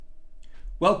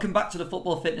Welcome back to the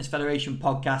Football Fitness Federation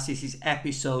podcast. This is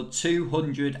episode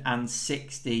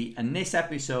 260, and this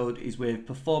episode is with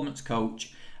performance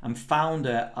coach and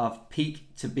founder of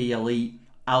Peak to Be Elite,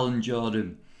 Alan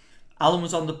Jordan. Alan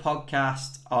was on the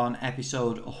podcast on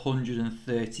episode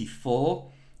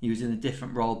 134. He was in a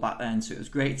different role back then, so it was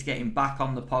great to get him back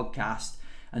on the podcast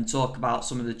and talk about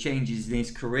some of the changes in his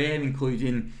career,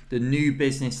 including the new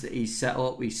business that he's set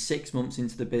up. He's 6 months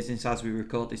into the business as we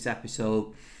record this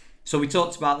episode. So we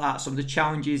talked about that, some of the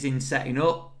challenges in setting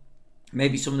up,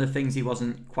 maybe some of the things he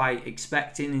wasn't quite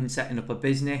expecting in setting up a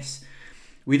business.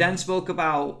 We then spoke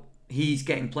about he's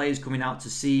getting players coming out to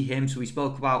see him. So we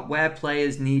spoke about where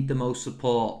players need the most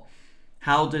support.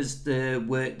 How does the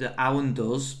work that Alan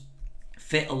does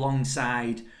fit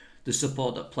alongside the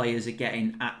support that players are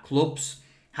getting at clubs?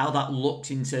 How that looks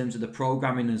in terms of the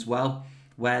programming as well,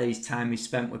 where his time is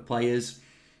spent with players.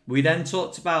 We then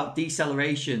talked about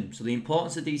deceleration. So the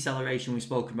importance of deceleration we've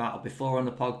spoken about before on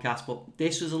the podcast, but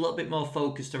this was a little bit more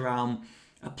focused around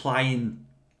applying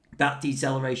that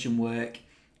deceleration work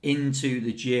into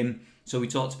the gym. So we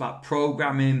talked about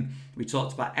programming, we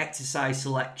talked about exercise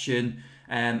selection,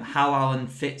 how Alan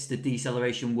fits the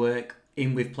deceleration work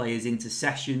in with players into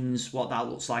sessions, what that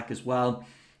looks like as well.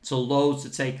 So loads to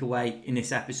take away in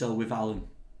this episode with Alan.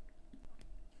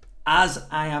 As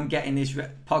I am getting this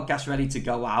podcast ready to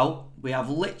go out, we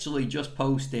have literally just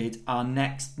posted our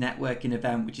next networking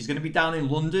event, which is going to be down in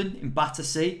London, in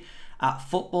Battersea, at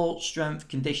Football Strength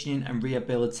Conditioning and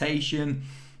Rehabilitation.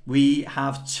 We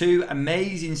have two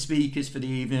amazing speakers for the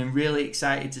evening. Really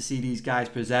excited to see these guys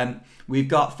present. We've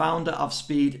got founder of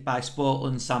Speed by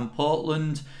Sportland, Sam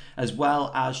Portland, as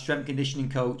well as strength conditioning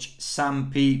coach Sam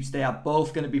Peeps. They are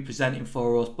both going to be presenting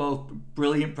for us, both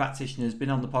brilliant practitioners, been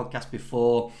on the podcast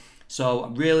before. So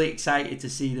I'm really excited to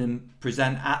see them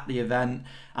present at the event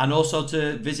and also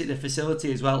to visit the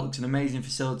facility as well. It looks an amazing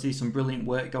facility, some brilliant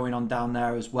work going on down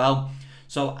there as well.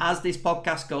 So as this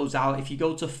podcast goes out, if you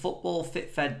go to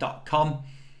footballfitfed.com,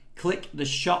 click the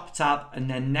shop tab and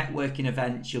then networking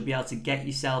events, you'll be able to get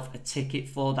yourself a ticket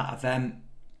for that event.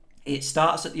 It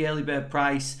starts at the early bird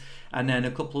price, and then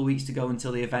a couple of weeks to go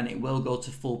until the event, it will go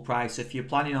to full price. So if you're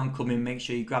planning on coming, make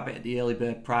sure you grab it at the early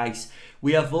bird price.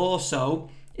 We have also,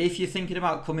 if you're thinking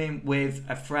about coming with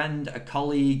a friend, a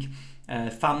colleague,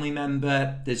 a family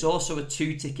member, there's also a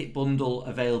 2-ticket bundle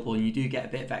available, and you do get a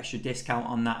bit of extra discount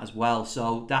on that as well.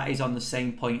 So that is on the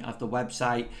same point of the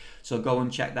website. So go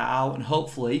and check that out, and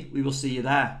hopefully we will see you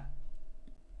there.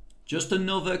 Just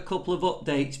another couple of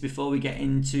updates before we get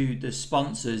into the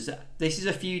sponsors. This is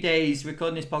a few days,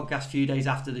 recording this podcast a few days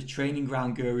after the Training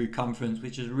Ground Guru conference,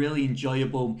 which was a really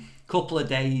enjoyable couple of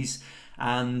days,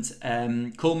 and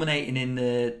culminating in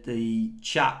the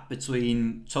chat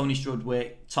between Tony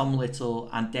Strudwick, Tom Little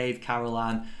and Dave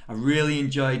Carolan. I really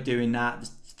enjoyed doing that. There's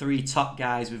 3 top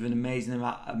guys with an amazing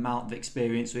amount of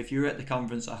experience. So if you're at the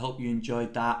conference, I hope you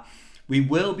enjoyed that. We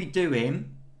will be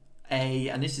doing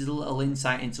and this is a little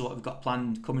insight into what we've got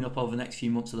planned coming up over the next few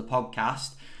months of the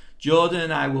podcast. Jordan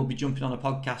and I will be jumping on a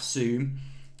podcast soon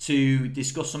to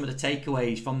discuss some of the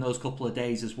takeaways from those couple of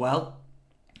days as well.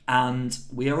 And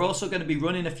we are also going to be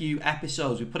running a few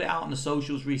episodes. We put it out on the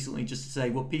socials recently just to say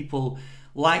what people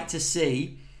like to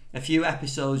see. A few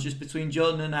episodes just between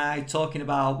Jordan and I talking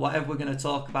about whatever we're going to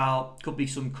talk about. Could be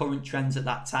some current trends at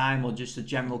that time or just a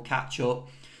general catch up.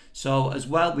 So as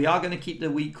well, we are going to keep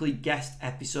the weekly guest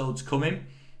episodes coming,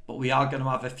 but we are going to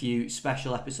have a few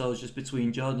special episodes just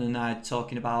between Jordan and I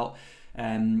talking about,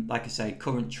 like I say,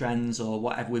 current trends or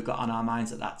whatever we've got on our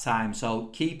minds at that time. So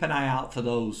keep an eye out for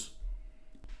those.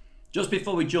 Just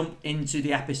before we jump into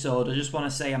the episode, I just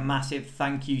want to say a massive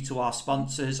thank you to our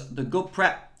sponsors, The Good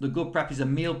Prep. The Good Prep is a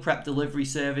meal prep delivery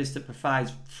service that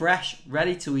provides fresh,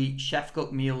 ready-to-eat,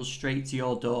 chef-cooked meals straight to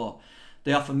your door.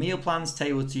 They offer meal plans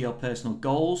tailored to your personal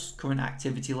goals, current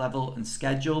activity level and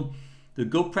schedule. The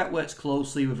Good Prep works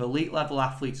closely with elite level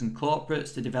athletes and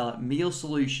corporates to develop meal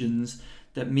solutions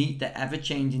that meet the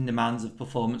ever-changing demands of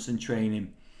performance and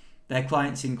training. Their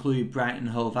clients include Brighton and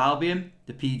Hove Albion,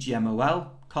 the PGMOL,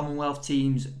 Commonwealth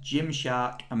teams,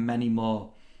 Gymshark and many more.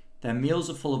 Their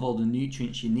meals are full of all the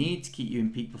nutrients you need to keep you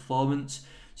in peak performance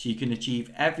so you can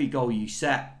achieve every goal you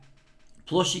set.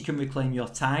 Plus you can reclaim your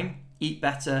time, eat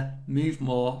better, move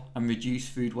more and reduce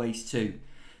food waste too.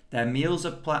 Their meal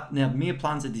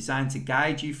plans are designed to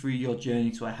guide you through your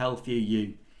journey to a healthier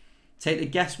you. Take the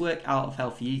guesswork out of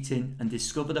healthy eating and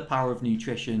discover the power of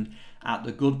nutrition at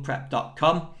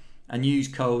thegoodprep.com and use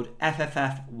code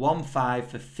FFF15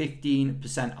 for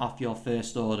 15% off your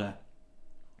first order.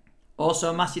 Also,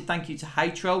 a massive thank you to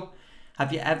Hydro.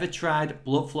 Have you ever tried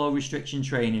blood flow restriction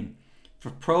training? For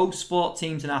pro sport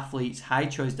teams and athletes,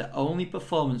 Hydro is the only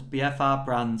performance BFR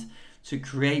brand to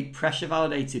create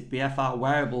pressure-validated BFR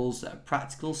wearables that are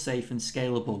practical, safe and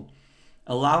scalable,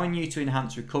 allowing you to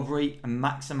enhance recovery and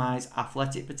maximise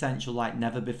athletic potential like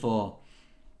never before.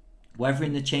 Whether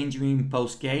in the changing room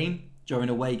post-game, during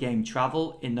away game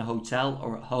travel, in the hotel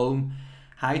or at home,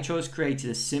 Hydro has created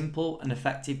a simple and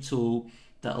effective tool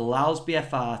that allows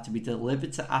BFR to be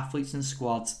delivered to athletes and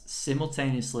squads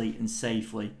simultaneously and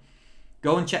safely.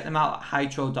 Go and check them out at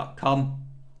hydro.com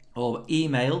or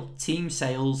email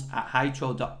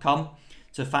teamsales@hydro.com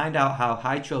to find out how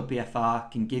Hydro BFR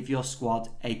can give your squad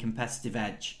a competitive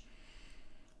edge.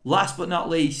 Last but not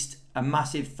least, a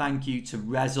massive thank you to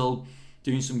Rezel,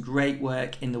 doing some great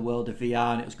work in the world of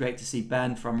VR, and it was great to see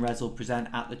Ben from Rezel present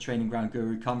at the Training Ground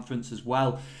Guru conference as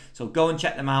well. So go and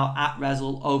check them out at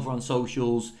Rezel over on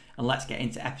socials, and let's get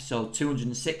into episode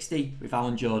 260 with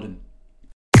Alan Jordan.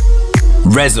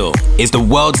 Rezel is the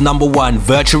world's #1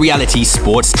 virtual reality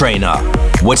sports trainer.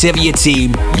 Whatever your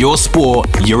team, your sport,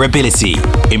 your ability,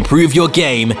 improve your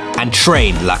game and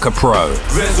train like a pro.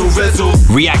 Rezel.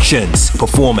 Reactions,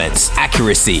 performance,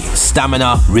 accuracy,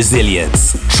 stamina,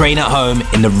 resilience. Train at home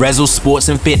in the Rezel Sports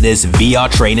and Fitness VR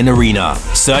training arena.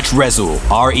 Search Rezel,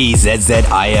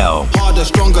 REZZIL. Harder,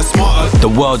 stronger, smarter. The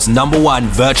world's #1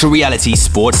 virtual reality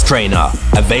sports trainer.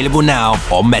 Available now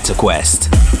on MetaQuest.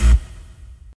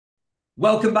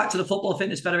 Welcome back to the Football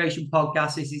Fitness Federation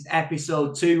podcast. This is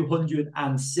episode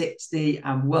 260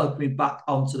 and welcoming back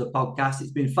onto the podcast.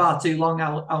 It's been far too long,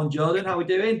 Alan Jordan. How are we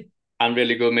doing? I'm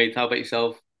really good, mate. How about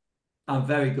yourself? I'm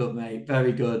very good, mate.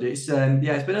 Very good. It's been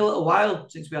a little while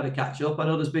since we had a catch up. I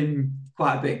know there's been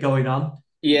quite a bit going on.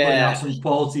 Yeah. Putting out some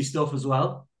quality stuff as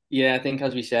well. Yeah, I think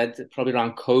as we said, probably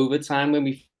around COVID time when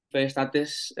we first had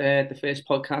this, the first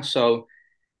podcast. So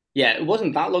yeah, it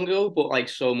wasn't that long ago, but like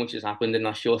so much has happened in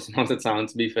that short amount of time,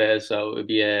 to be fair. So it'd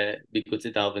be good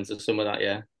to delve into some of that,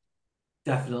 yeah.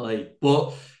 Definitely.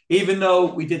 But even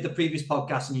though we did the previous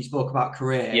podcast and you spoke about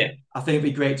career, yeah. I think it'd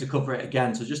be great to cover it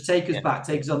again. So just take us back,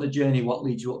 take us on the journey. What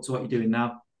leads you up to what you're doing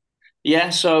now? Yeah,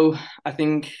 so I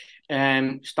think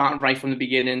starting right from the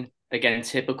beginning, again,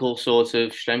 typical sort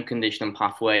of strength conditioning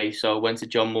pathway. So I went to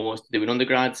John Moores to do an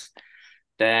undergrad.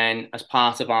 Then, as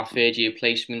part of our third year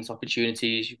placement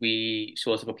opportunities, we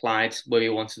sort of applied where we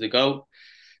wanted to go.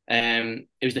 It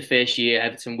was the first year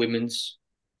Everton Women's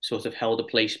sort of held a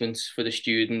placement for the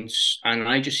students, and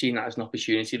I just seen that as an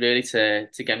opportunity really to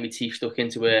get my teeth stuck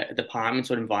into a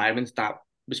department or environment that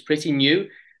was pretty new.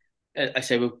 I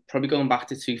say we're probably going back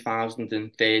to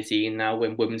 2013 now,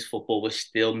 when women's football was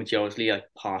still majority like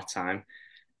part-time.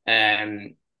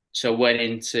 So went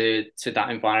into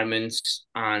that environment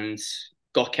and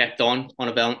got kept on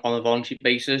a voluntary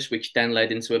basis, which then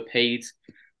led into a paid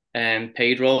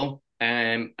role.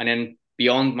 And then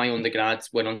beyond my undergrad,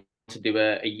 went on to do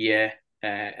a year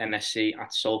MSc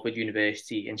at Salford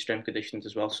University in strength conditioning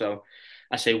as well. So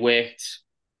I say worked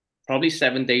probably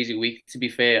 7 days a week, to be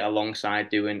fair, alongside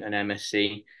doing an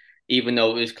MSc. Even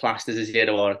though it was classed as a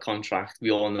 0-hour contract,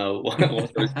 we all know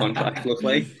what those contracts look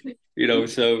like. You know,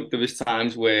 so there was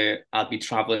times where I'd be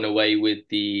travelling away with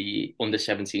the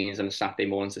under-17s on a Saturday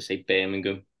morning to, say,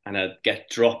 Birmingham, and I'd get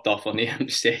dropped off on the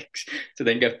M6 to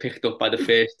then get picked up by the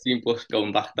first team bus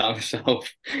going back down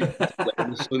south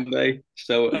on Sunday.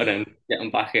 So, and then getting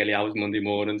back early hours Monday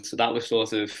morning. So that was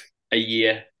sort of a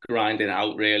year grinding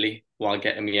out, really, while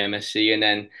getting my MSc. And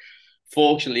then,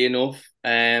 fortunately enough,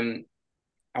 I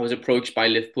was approached by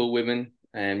Liverpool Women,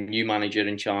 new manager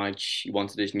in charge. He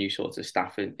wanted his new sort of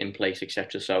staff in place,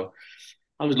 etc. So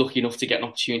I was lucky enough to get an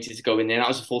opportunity to go in there. That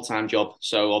was a full-time job.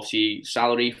 So obviously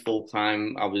salary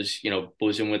full-time. I was,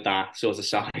 buzzing with that sort of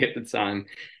salary at the time.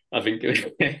 I think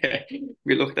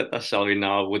we looked at that salary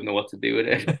now, I wouldn't know what to do with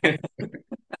it.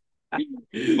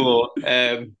 But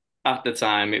at the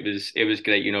time, it was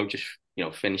great. Just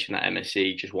finishing that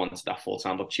MSc, just wanted that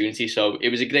full-time opportunity. So it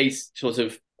was a great sort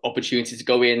of opportunity to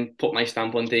go in, put my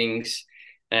stamp on things,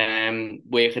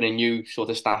 work in a new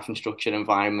sort of staff and structure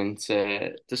environment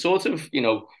to sort of,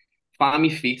 find my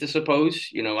feet, I suppose.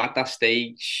 At that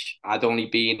stage, I'd only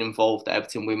been involved at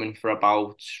Everton Women for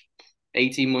about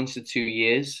 18 months to 2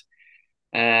 years.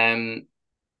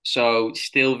 So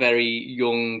still very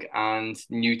young and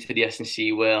new to the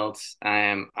S&C world.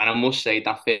 And I must say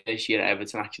that first year at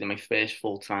Everton, actually my first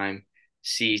full-time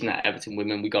season at Everton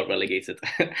Women, we got relegated.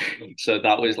 So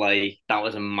that was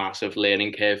a massive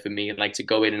learning curve for me, like to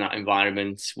go in that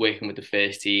environment, working with the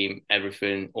first team,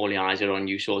 everything, all the eyes are on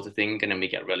you sort of thing, and then we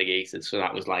get relegated. So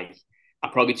that was I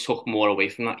probably took more away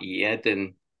from that year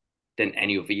than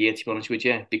any other year, to be honest with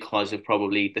you, because of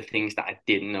probably the things that I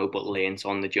didn't know but learned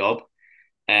on the job.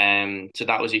 So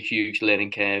that was a huge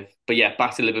learning curve. But yeah,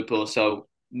 back to Liverpool. So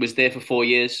was there for 4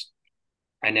 years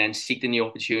and then seeking the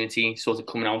opportunity, sort of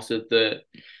coming out of the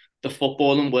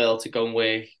footballing world to go and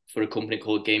work for a company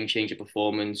called Game Changer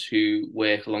Performance, who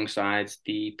work alongside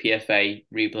the PFA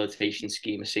rehabilitation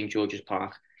scheme at St George's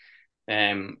Park.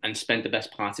 And spent the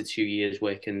best part of 2 years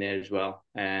working there as well.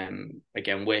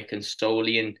 Again, working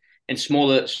solely in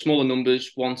smaller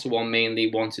numbers, 1-to-1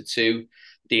 mainly, 1-to-2,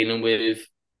 dealing with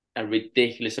a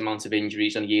ridiculous amount of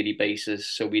injuries on a yearly basis.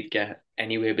 So we'd get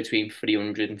anywhere between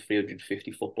 300 and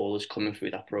 350 footballers coming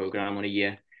through that program on a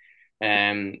year.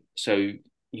 So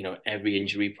every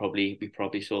injury we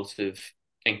probably sort of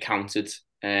encountered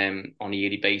on a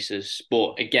yearly basis.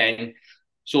 But again,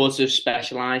 sort of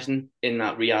specialising in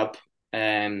that rehab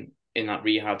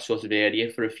sort of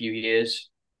area for a few years,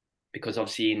 because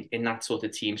obviously in that sort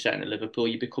of team setting at Liverpool,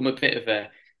 you become a bit of a,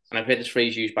 and I've heard this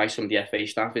phrase used by some of the FA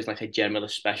staff, is like a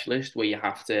generalist specialist, where you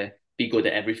have to be good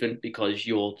at everything because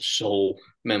you're the sole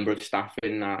member of staff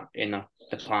in that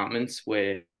department,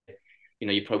 where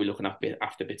you're probably looking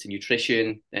after bits of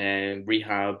nutrition,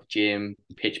 rehab, gym,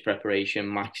 pitch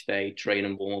preparation, match day,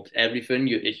 training warm-ups, everything.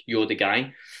 You're the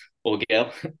guy or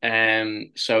girl.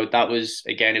 So that was,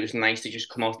 again, it was nice to just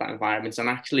come off that environment and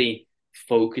actually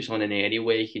focus on an area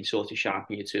where you can sort of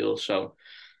sharpen your tools. So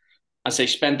I'd say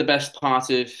spent the best part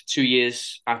of 2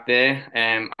 years out there.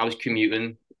 I was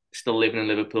commuting, still living in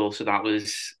Liverpool, so that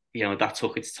was, that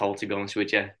took its toll, to be honest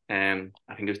with you.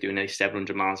 I think I was doing nearly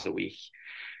 700 miles a week.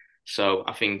 So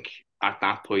I think at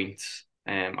that point,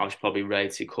 I was probably ready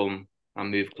to come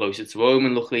and move closer to home.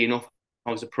 And luckily enough,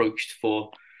 I was approached for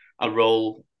a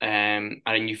role at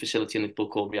a new facility in Liverpool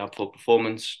called Rehab for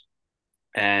Performance.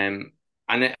 And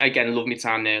again, love my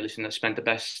time there. Listen, I spent the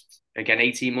best, again,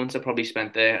 18 months I probably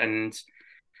spent there, and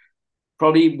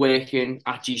probably working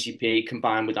at GCP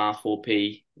combined with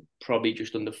R4P, probably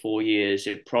just under 4 years.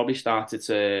 It probably started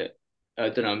to, I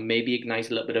don't know, maybe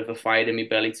ignite a little bit of a fire in my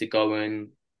belly to go and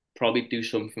probably do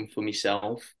something for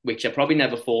myself, which I probably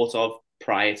never thought of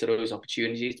prior to those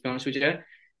opportunities, to be honest with you.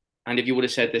 And if you would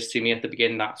have said this to me at the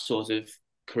beginning, that sort of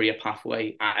career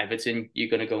pathway at Everton, you're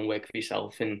going to go and work for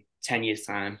yourself in 10 years'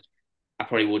 time, I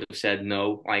probably would have said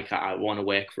no. Like, I want to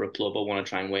work for a club. I want to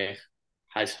try and work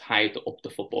as high up the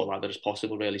football ladder as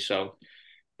possible, really.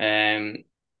 Um,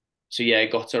 so yeah, I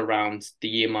got to around the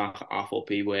year mark at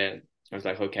R4P where I was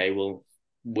like, okay, well,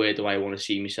 where do I want to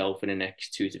see myself in the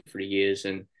next 2 to 3 years?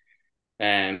 And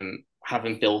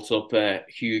having built up a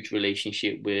huge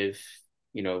relationship with,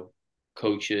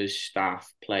 coaches,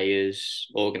 staff, players,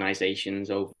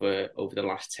 organisations over the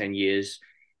last 10 years,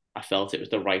 I felt it was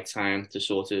the right time to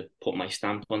sort of put my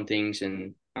stamp on things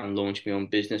and launch my own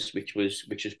business, which was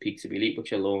Peak to Be Elite,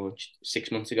 which I launched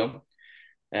 6 months ago.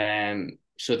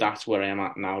 So that's where I am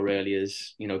at now, really,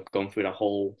 is, going through the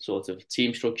whole sort of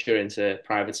team structure into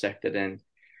private sector, then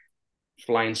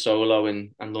flying solo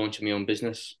and launching my own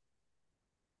business.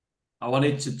 I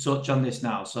wanted to touch on this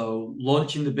now. So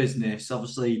launching the business,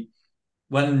 obviously,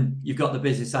 when you've got the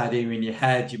business idea in your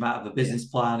head, you might have a business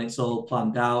plan. It's all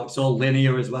planned out. It's all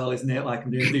linear as well, isn't it? Like,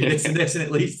 I'm going to do this and this, and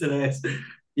it leads to this.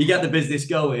 You get the business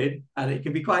going, and it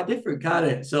can be quite different, can't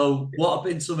it? So what have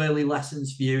been some early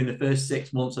lessons for you in the first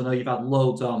 6 months? I know you've had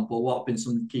loads on, but what have been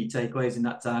some key takeaways in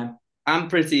that time? I'm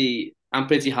pretty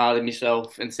hard on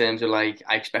myself in terms of, like,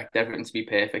 I expect everything to be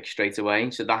perfect straight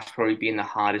away. So that's probably been the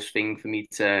hardest thing for me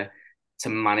to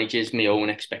manage, is my own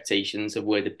expectations of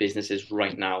where the business is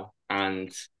right now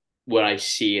and where I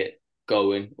see it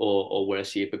going, or where I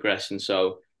see it progressing.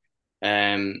 So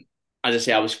as I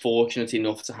say, I was fortunate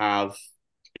enough to have,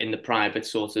 in the private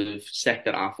sort of sector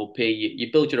at R4P,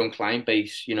 you build your own client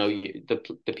base.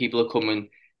 The people are coming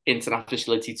into that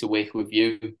facility to work with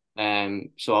you.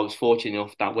 So I was fortunate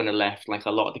enough that when I left, like,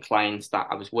 a lot of the clients that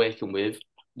I was working with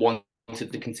wanted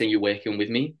to continue working with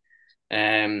me.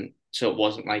 So it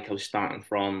wasn't like I was starting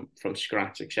from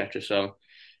scratch, etc. So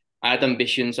I had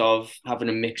ambitions of having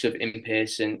a mix of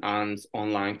in-person and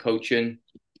online coaching,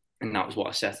 and that was what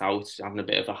I set out, having a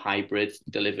bit of a hybrid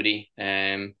delivery.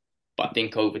 But I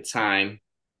think over time,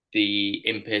 the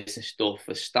in-person stuff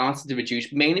has started to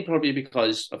reduce, mainly probably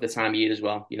because of the time of year as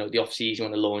well. The off-season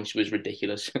when I launched was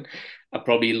ridiculous. I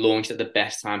probably launched at the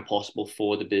best time possible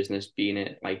for the business, being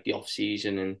it like the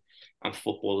off-season and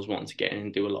footballers wanting to get in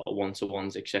and do a lot of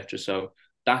one-to-ones, etc. So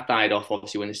that died off,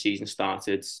 obviously, when the season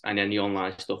started, and then the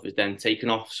online stuff is then taken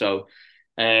off. So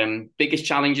biggest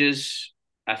challenges,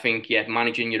 I think, yeah,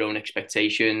 managing your own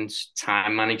expectations,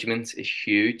 time management is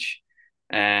huge.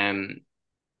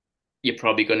 You're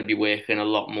probably going to be working a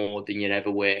lot more than you'd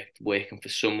ever worked working for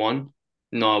someone.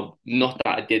 No, not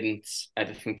that I didn't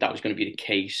ever think that was going to be the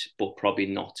case, but probably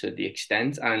not to the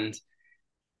extent. And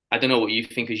I don't know what you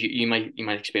think, because you might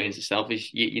experience yourself,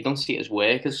 is you don't see it as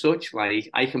work as such. Like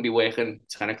I can be working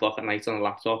 10 o'clock at night on a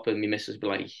laptop, and my missus be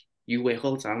like, "You work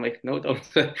all the time?" I'm like, no, I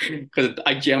don't, because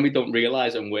I generally don't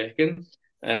realize I'm working.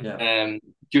 Yeah. Um,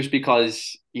 just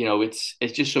because it's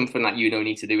just something that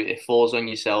need to do. It falls on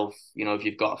yourself. If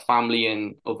you've got a family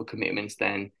and other commitments,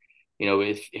 then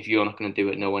if you're not going to do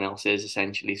it, no one else is,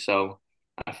 essentially. So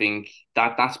I think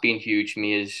that's been huge for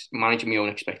me, is managing my own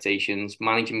expectations,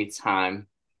 managing my time,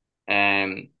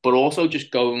 but also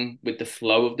just going with the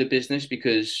flow of the business,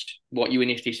 because what you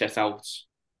initially set out,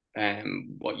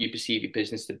 what you perceive your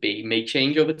business to be, may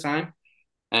change over time.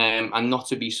 And not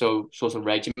to be so sort of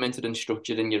regimented and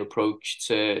structured in your approach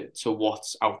to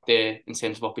what's out there in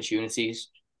terms of opportunities.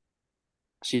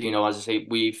 So, as I say,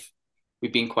 we've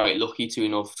been quite lucky to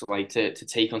enough to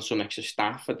take on some extra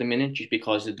staff at the minute, just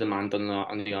because of the demand on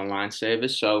the online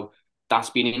service. So that's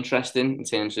been interesting in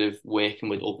terms of working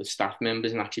with other staff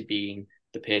members and actually being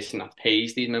the person that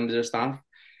pays these members of staff.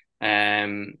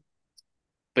 Um,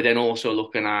 but then also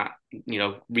looking at,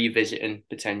 revisiting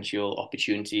potential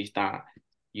opportunities that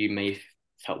you may have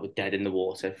felt were dead in the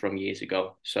water from years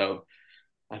ago. So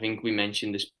I think we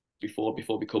mentioned this before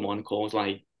we come on calls.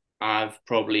 Like I've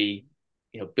probably,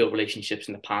 built relationships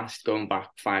in the past, going back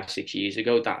 5, 6 years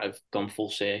ago, that have gone full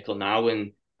circle now,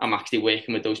 and I'm actually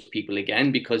working with those people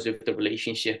again because of the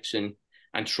relationships and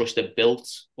trust I built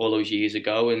all those years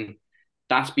ago. And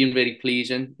that's been really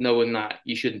pleasing, knowing that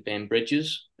you shouldn't burn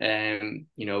bridges. In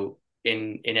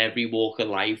every walk of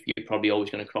life, you're probably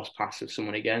always going to cross paths with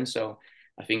someone again. So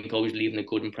I think always leaving a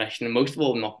good impression, and most of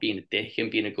all, not being a dick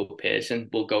and being a good person,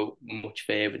 will go much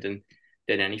further than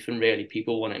anything really.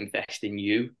 People want to invest in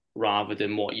you rather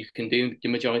than what you can do the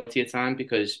majority of the time,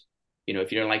 because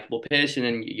if you're a likable person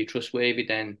and you're trustworthy,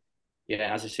 then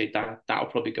yeah, as I said, that'll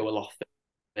probably go a lot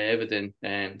further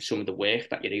than some of the work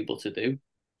that you're able to do.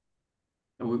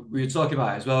 We were talking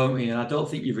about it as well, weren't we? And I don't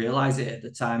think you realize it at the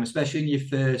time, especially in your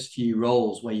first few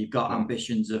roles where you've got Mm.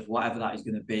 ambitions of whatever that is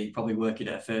going to be, probably working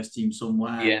at a first team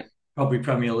somewhere, Yeah. probably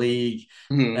Premier League.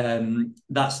 Mhm.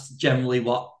 That's generally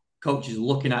what coaches are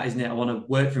looking at, isn't it? I want to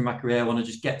work through my career. I want to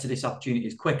just get to this opportunity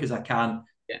as quick as I can,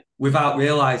 Yeah. without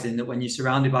realizing that when you're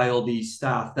surrounded by all these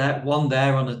staff, they're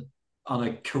on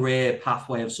a career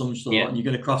pathway of some sort, Yeah. and you're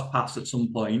going to cross paths at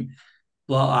some point.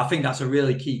 But I think that's a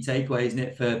really key takeaway, isn't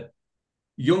it, for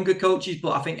younger coaches,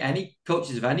 but I think any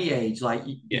coaches of any age, like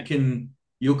Yeah.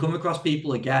 you'll come across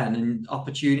people again, and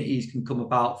opportunities can come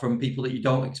about from people that you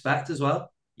don't expect as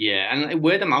well. Yeah, and like,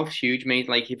 word of mouth's huge, mate.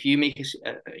 Like if you make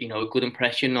a good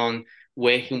impression on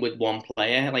working with one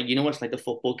player, like what's like, the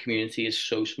football community is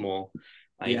so small.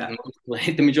 Like Yeah,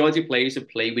 the majority of players have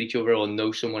played with each other or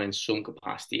know someone in some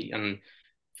capacity, and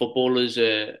footballers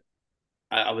are,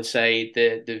 I would say,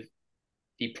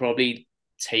 they probably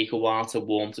take a while to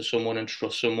warm to someone and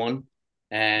trust someone.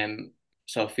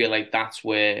 So I feel like that's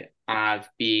where I've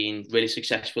been really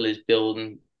successful, is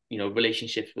building,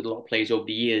 relationships with a lot of players over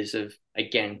the years, have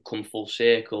again come full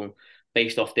circle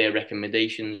based off their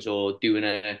recommendations, or doing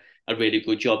a really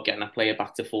good job getting a player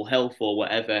back to full health or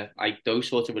whatever. Like those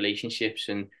sorts of relationships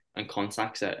and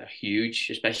contacts are huge,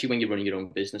 especially when you're running your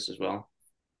own business as well.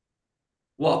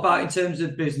 what about in terms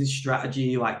of business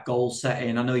strategy, like goal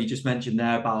setting? I know you just mentioned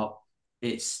there about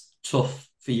it's tough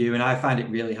for you, and I find it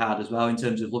really hard as well in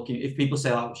terms of looking. If people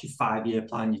say, like, what's your 5 year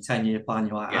plan, your 10 year plan?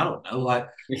 You're like, I Yeah. don't know. Like,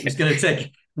 I'm just going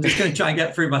to try and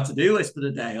get through my to do list for the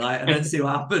day, like, and then see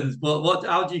what happens. But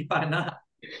how do you find that?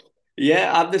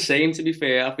 Yeah, I'm the same, to be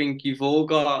fair. I think you've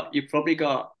probably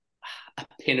got a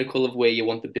pinnacle of where you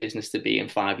want the business to be in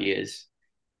 5 years.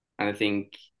 And I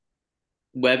think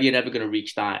whether you're ever going to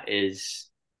reach that is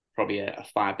probably a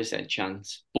 5%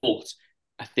 chance. But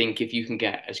I think if you can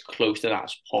get as close to that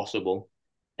as possible,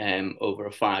 over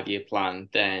a 5 year plan,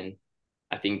 then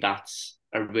I think that's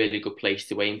a really good place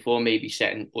to aim for. Maybe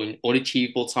setting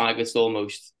unachievable targets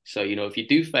almost. So, if you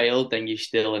do fail, then you're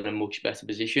still in a much better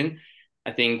position.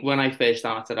 I think when I first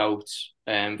started out,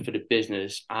 for the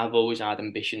business, I've always had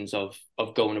ambitions of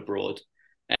going abroad.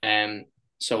 Um,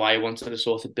 so I wanted to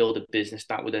sort of build a business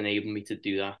that would enable me to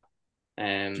do that. Do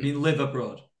you Um, mean live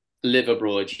abroad? Live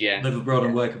abroad, yeah, Live abroad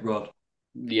and yeah, work abroad?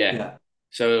 yeah. Yeah.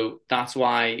 So that's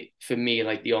why for me,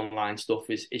 like the online stuff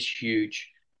is huge.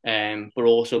 But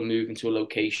also moving to a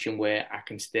location where I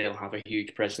can still have a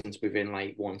huge presence within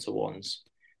like one-to-ones.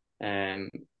 Um,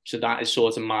 so that is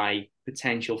sort of my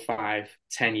potential 5,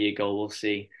 10 year goal. We'll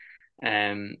see.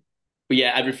 Um, but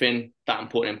yeah, everything that I'm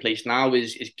putting in place now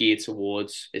is geared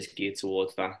towards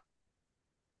that.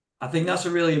 I think that's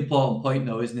a really important point,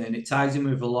 though, isn't it? And it ties in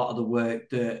with a lot of the work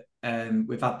that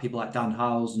we've had people like Dan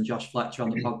Howells and Josh Fletcher on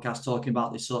the podcast talking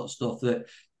about this sort of stuff, that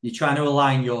you're trying to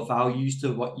align your values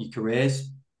to what your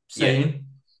career's Yeah. saying.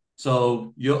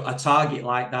 So a target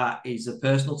like that is a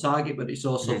personal target, but it's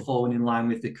also Mhm. falling in line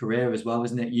with the career as well,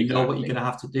 isn't it? You know what you're Exactly. going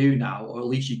to have to do now, or at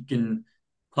least you can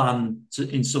plan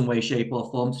in some way, shape,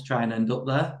 or form to try and end up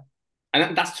there.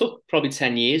 And that's took probably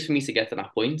 10 years for me to get to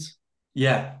that point.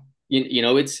 Yeah, You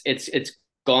know, it's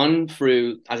gone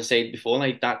through, as I said before,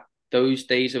 like that, those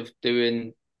days of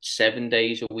doing 7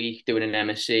 days a week, doing an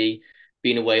MSc,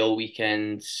 being away all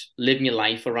weekends, living your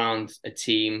life around a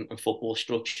team and football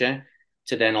structure,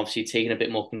 to then obviously taking a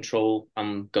bit more control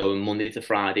and going Monday to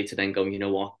Friday, to then going, you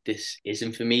know what, this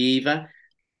isn't for me either.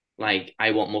 Like,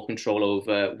 I want more control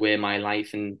over where my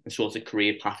life and sort of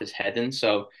career path is heading.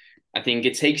 So I think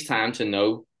it takes time to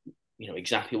know,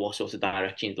 exactly what sort of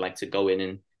direction you'd like to go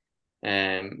in.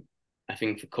 And I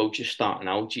think for coaches starting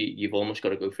out, you've almost got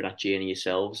to go through that journey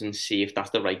yourselves and see if that's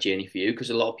the right journey for you. Because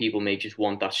a lot of people may just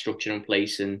want that structure in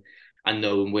place and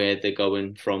knowing where they're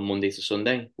going from Monday to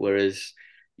Sunday. Whereas,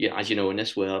 yeah, as you know, in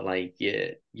this world, like,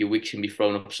 your weeks can be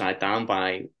thrown upside down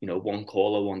by, one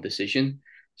call or one decision.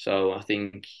 So I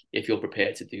think if you're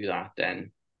prepared to do that,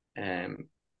 then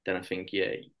I think,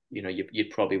 yeah,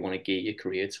 you'd probably want to gear your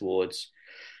career towards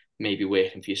maybe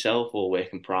working for yourself or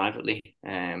working privately.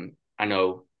 I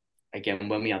know, again,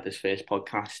 when we had this first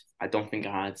podcast, I don't think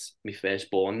I had my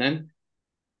firstborn then.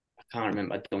 I can't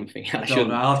remember. I don't think I I don't know.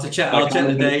 should. I'll have to check. I I'll can't check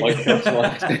the remember when the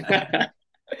podcast date.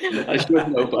 was. I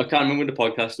should know, but I can't remember when the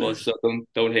podcast was, so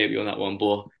don't hate me on that one.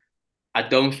 But I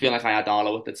don't feel like I had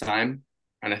Arlo at the time.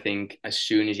 And I think as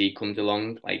soon as he comes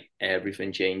along, like,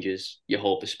 everything changes. Your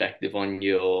whole perspective on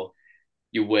your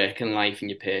working life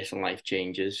and your personal life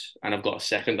changes. And I've got a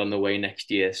second on the way next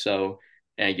year. So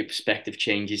your perspective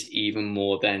changes even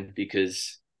more then,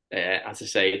 because, as I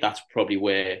say, that's probably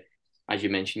where, as you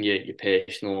mentioned, your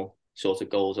personal sort of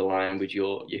goals align with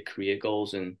your career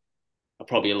goals. And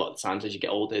probably a lot of times as you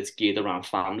get older, it's geared around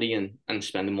family and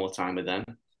spending more time with them.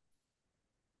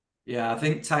 Yeah, I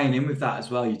think tying in with that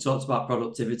as well, you talked about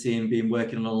productivity and being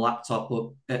working on a laptop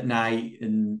up at night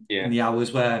and in Yeah. the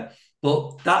hours where,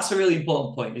 but that's a really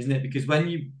important point, isn't it? Because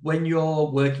when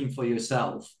you're working for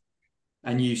yourself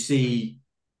and you see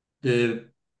the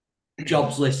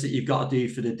jobs list that you've got to do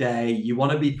for the day, you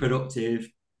want to be productive.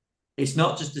 It's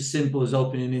not just as simple as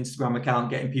opening an Instagram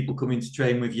account, getting people coming to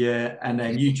train with you, and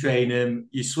then you train them,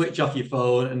 you switch off your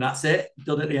phone, and that's it.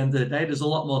 Done at the end of the day. There's a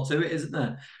lot more to it, isn't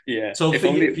there? Yeah. So If for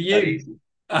only you, it for was that you, easy.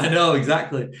 I know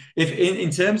exactly. If in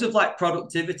terms of like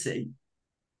productivity,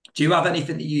 do you have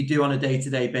anything that you do on a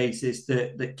day-to-day basis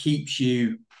that keeps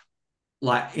you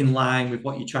like in line with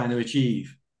what you're trying to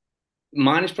achieve?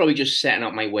 Mine is probably just setting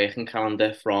up my working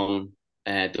calendar from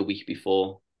the week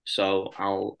before. So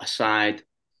I'll aside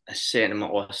a certain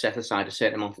amount, or set aside a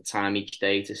certain amount of time each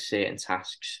day to certain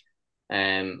tasks.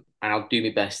 And I'll do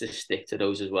my best to stick to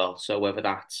those as well. So whether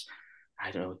that's,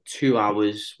 I don't know, 2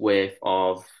 hours worth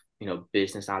of,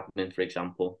 business admin, for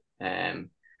example, an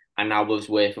hour's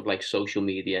worth of like social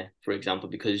media, for example,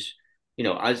 because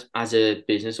as a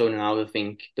business owner now, I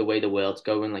think the way the world's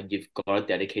going, like, you've got to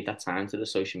dedicate that time to the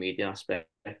social media aspect.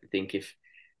 I think if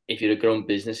you're a grown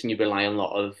business and you rely on a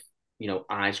lot of,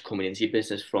 eyes coming into your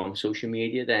business from social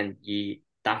media, then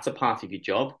that's a part of your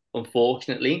job.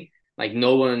 Unfortunately, like,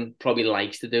 no one probably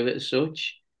likes to do it as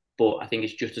such, but I think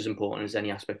it's just as important as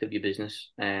any aspect of your business.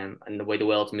 And the way the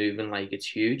world's moving, like, it's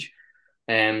huge.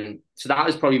 So that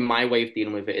is probably my way of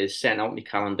dealing with it, is setting out my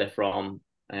calendar from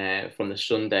the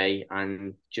Sunday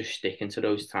and just sticking to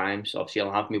those times. Obviously,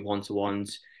 I'll have my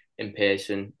one-to-ones in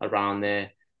person around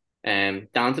there,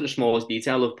 down to the smallest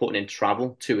detail of putting in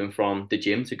travel to and from the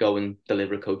gym to go and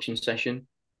deliver a coaching session,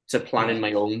 to planning Yeah.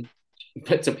 my own,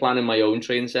 to planning my own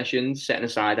training sessions, setting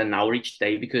aside an hour each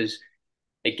day, because,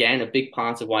 again, a big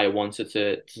part of why I wanted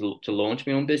to launch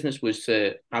my own business was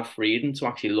to have freedom to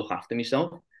actually look after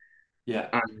myself Yeah.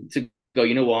 and to go,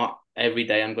 you know what, every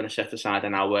day I'm going to set aside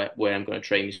an hour where I'm going to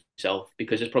train myself,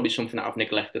 because it's probably something that I've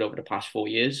neglected over the past 4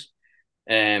 years.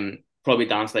 Probably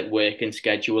down to like work and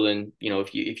schedule, and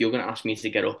if you're going to ask me to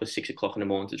get up at 6 o'clock in the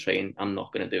morning to train, I'm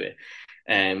not going to do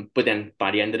it. But then by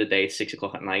the end of the day, it's 6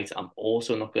 o'clock at night, I'm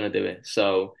also not going to do it.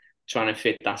 So trying to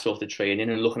fit that sort of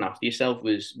training and looking after yourself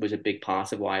was a big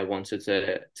part of why I wanted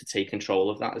to take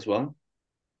control of that as well.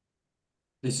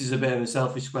 This is a bit of a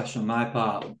selfish question on my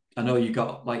part. I know you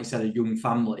got, like you said, a young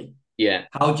family. Yeah.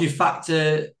 How do you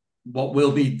factor what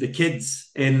will be the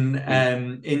kids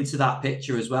into that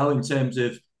picture as well in terms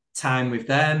of time with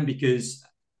them? Because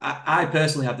I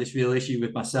personally have this real issue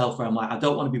with myself where I'm like, I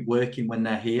don't want to be working when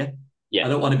they're here. I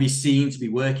don't want to be seen to be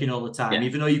working all the time. Yeah.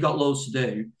 Even though you've got loads to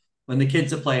do, when the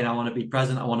kids are playing, I want to be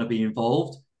present. I want to be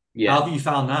involved. Yeah. How have you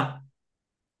found that?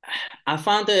 I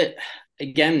found it,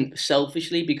 again,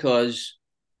 selfishly, because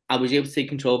I was able to take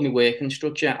control of my working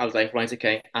structure. I was like, right,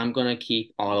 okay, I'm gonna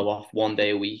keep Arlo off 1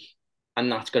 day a week,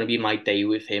 and that's gonna be my day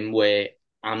with him where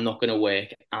I'm not gonna work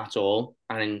at all,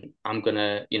 and I'm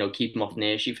gonna, keep him off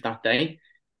nursery for that day.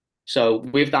 So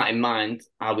with that in mind,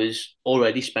 I was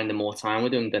already spending more time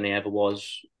with him than I ever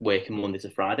was working Monday to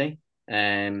Friday.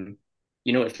 Um,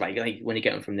 it's like when you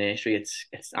get them from nursery, it's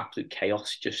absolute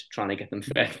chaos just trying to get them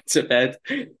fed to bed.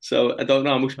 So I don't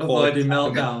know how much quality Avoiding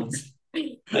time. meltdowns.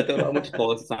 I don't know how much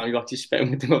quality time you actually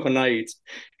spend with them overnight. It's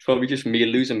probably just me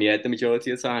losing my head the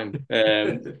majority of the time.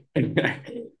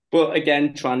 But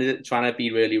again, trying to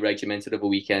be really regimented over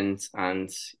weekends, and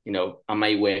I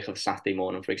may work on Saturday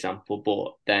morning, for example,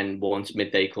 but then once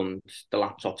midday comes, the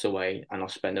laptop's away, and I'll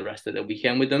spend the rest of the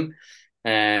weekend with them.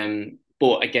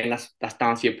 But again, that's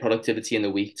down to your productivity in the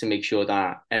week to make sure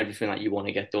that everything that you want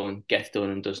to get done gets done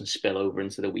and doesn't spill over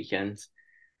into the weekend.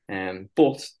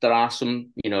 But there are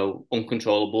some,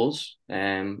 uncontrollables,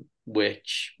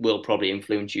 which will probably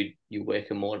influence you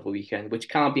working more of a weekend, which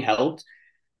can't be helped.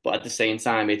 But at the same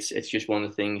time, it's just one of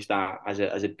the things that as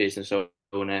a business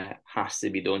owner has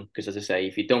to be done. Because as I say,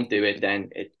 if you don't do it, then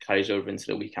it carries over into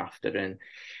the week after, and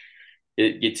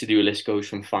your to-do list goes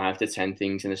from 5 to 10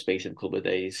 things in the space of a couple of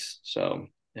days. So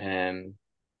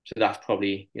that's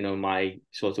probably, my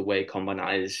sort of way of combating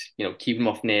that is, keep them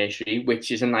off nursery, which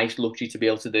is a nice luxury to be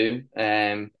able to do.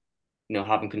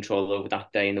 Having control over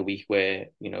that day in the week where,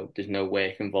 there's no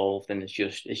work involved, and it's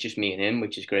just me and him,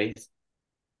 which is great.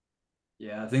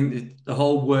 Yeah, I think the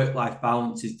whole work-life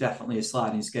balance is definitely a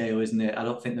sliding scale, isn't it? I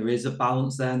don't think there is a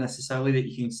balance there necessarily that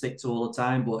you can stick to all the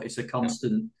time, but it's a No.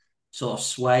 constant sort of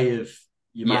sway of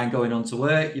your Yeah, mind going on to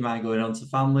work, your mind going on to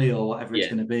family, or whatever it's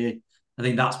yeah. going to be. I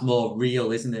think that's more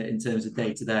real, isn't it, in terms of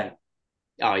day to day?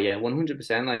 Oh yeah,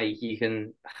 100%. Like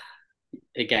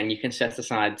you can set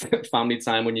aside family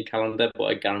time on your calendar, but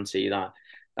I guarantee you that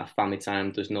that family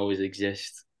time doesn't always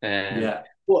exist. Yeah,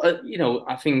 But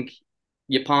I think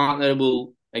your partner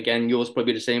will, again, yours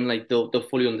probably the same. Like they'll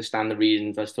fully understand the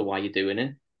reasons as to why you're doing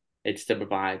it. It's to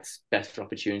provide better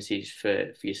opportunities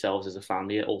for yourselves as a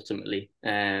family ultimately.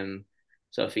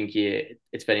 So I think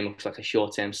it's very much like a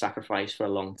short-term sacrifice for a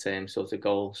long-term sort of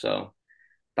goal. So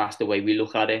that's the way we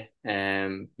look at it.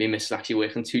 Me missus actually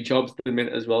working 2 jobs at the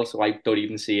minute as well, so I don't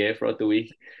even see her throughout the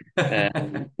week.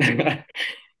 Um,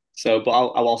 so, but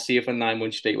I'll see her for 9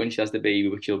 months straight when she has the baby,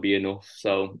 which will be enough.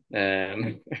 So,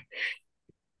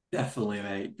 definitely,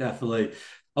 mate, definitely.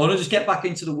 I want to just get back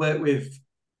into the work with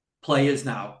players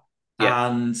now. yeah,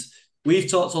 And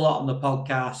we've talked a lot on the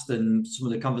podcast and some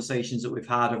of the conversations that we've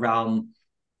had around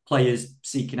players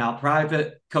seeking out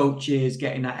private coaches,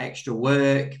 getting that extra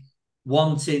work,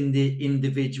 wanting the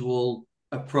individual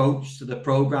approach to the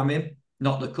programming,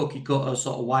 not the cookie cutter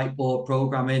sort of whiteboard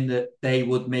programming that they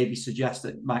would maybe suggest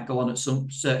that might go on at some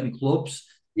certain clubs.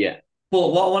 yeah, But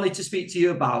what I wanted to speak to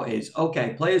you about is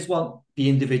okay, players want the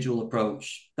individual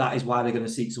approach. That is why they're going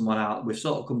to seek someone out. We've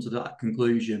sort of come to that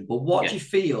conclusion. But what yeah. do you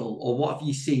feel, or what have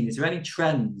you seen? Is there any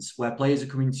trends where players are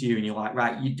coming to you and you're like,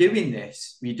 right, you're doing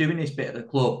this bit at the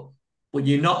club, but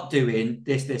you're not doing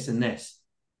this, this, and this?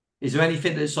 Is there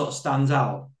anything that sort of stands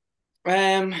out?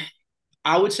 Um,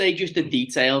 I would say just the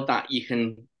detail that you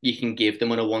can give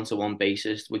them on a one-to-one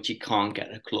basis, which you can't get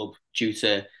at a club due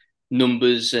to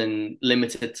numbers and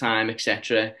limited time,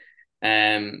 etc.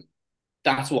 Um,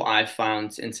 that's what I've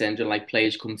found in terms of like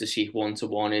players come to see one to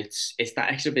one. It's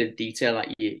that extra bit of detail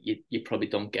that you probably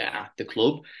don't get at the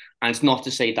club. And it's not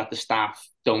to say that the staff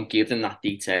don't give them that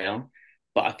detail,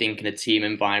 but I think in a team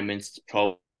environment, it's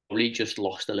probably just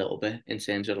lost a little bit in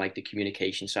terms of like the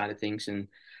communication side of things. And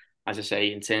as I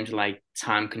say, in terms of like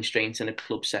time constraints in a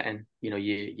club setting,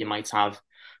 you might have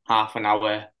half an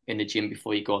hour in the gym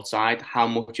before you go outside. How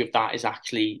much of that is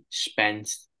actually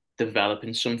spent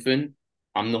developing something?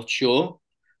 I'm not sure.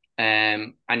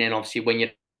 And then obviously when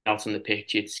you're out on the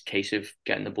pitch, it's a case of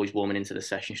getting the boys warming into the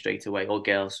session straight away, or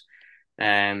girls,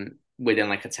 within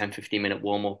like a 10-15 minute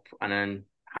warm up. And then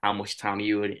how much time are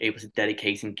you able to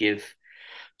dedicate and give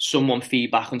someone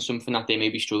feedback on something that they may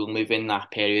be struggling with in that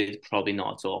period? Probably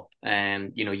not at all.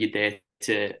 You're there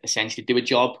to essentially do a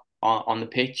job on the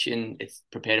pitch, and it's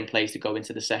preparing players to go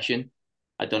into the session.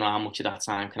 I don't know how much of that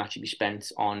time can actually be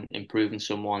spent on improving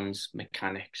someone's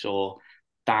mechanics or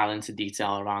dial into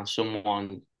detail around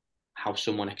how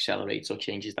someone accelerates or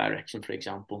changes direction, for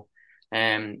example.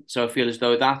 So I feel as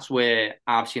though that's where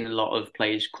I've seen a lot of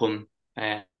players come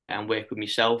and work with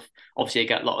myself. Obviously, I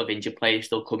get a lot of injured players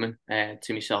still coming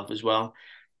to myself as well.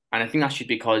 And I think that's just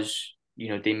because,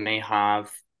 they may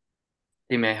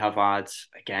have had,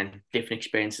 again, different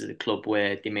experiences at the club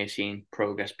where they may have seen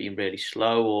progress being really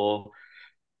slow, or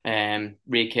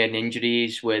recurring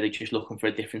injuries where they're just looking for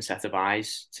a different set of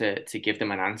eyes to give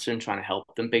them an answer and trying to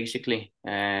help them, basically.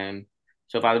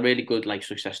 So I've had really good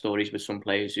success stories with some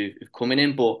players who've coming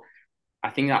in, but I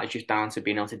think that is just down to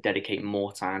being able to dedicate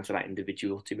more time to that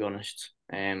individual, to be honest,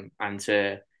 and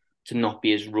to not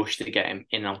be as rushed to get him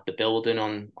in and out the building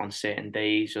on certain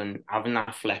days, and having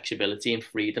that flexibility and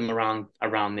freedom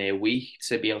around their week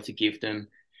to be able to give them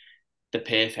the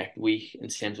perfect week in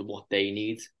terms of what they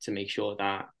need to make sure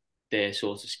that their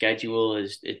sort of schedule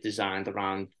is designed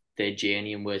around their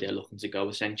journey and where they're looking to go,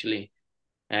 essentially.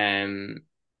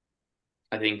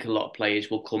 I think a lot of players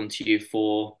will come to you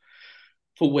for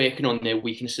working on their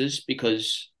weaknesses,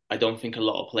 because I don't think a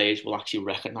lot of players will actually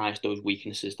recognise those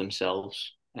weaknesses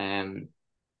themselves. And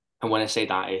when I say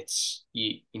that, it's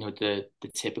the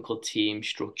typical team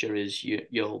structure is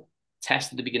you'll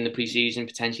test at the beginning of the preseason,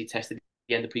 potentially test at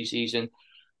the end of preseason,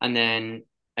 and then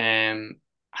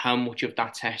how much of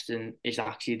that testing is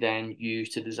actually then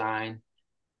used to design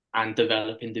and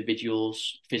develop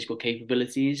individuals' physical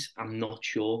capabilities. I'm not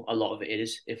sure a lot of it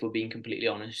is, if we're being completely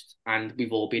honest. And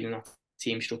we've all been in that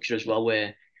team structure as well,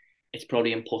 where it's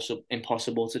probably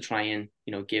impossible to try and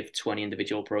give 20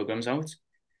 individual programs out.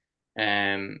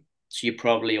 So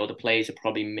the players are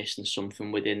probably missing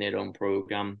something within their own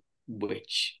program,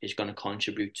 which is going to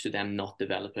contribute to them not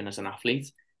developing as an athlete.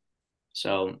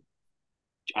 So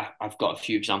I've got a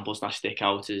few examples that stick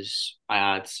out. As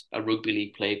I had a rugby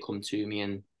league player come to me,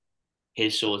 and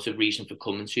his sort of reason for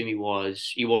coming to me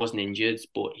was he wasn't injured,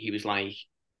 but he was like,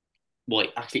 well,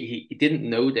 actually he didn't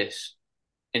know this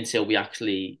until we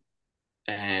actually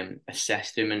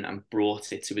assessed him and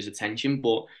brought it to his attention.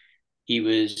 But he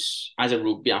was, as a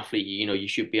rugby athlete, you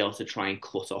should be able to try and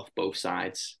cut off both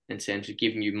sides in terms of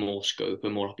giving you more scope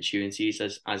and more opportunities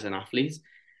as an athlete.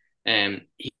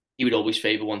 He would always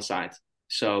favour one side.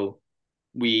 So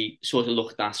we sort of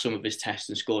looked at some of his tests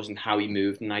and scores and how he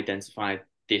moved, and identified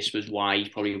this was why he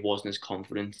probably wasn't as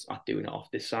confident at doing it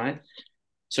off this side.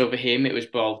 So for him, it was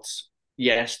about,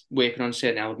 yes, working on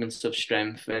certain elements of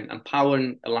strength and power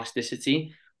and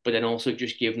elasticity, but then also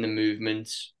just giving the movement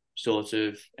sort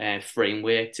of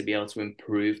framework to be able to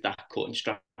improve that cutting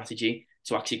strategy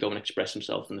to actually go and express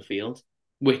himself in the field.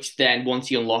 Which then, once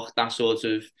he unlocked that sort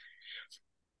of,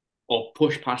 or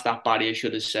pushed past that barrier,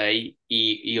 should I say,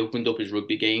 he opened up his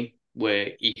rugby game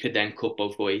where he could then cut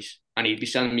both ways. And he'd be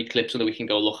sending me clips on the weekend,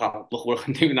 go, look what I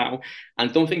can do now.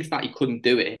 And don't think it's that he couldn't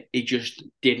do it. He just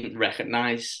didn't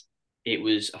recognise it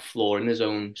was a flaw in his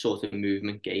own sort of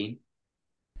movement game.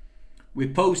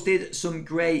 We've posted some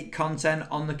great content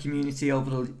on the community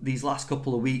over these last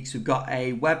couple of weeks. We've got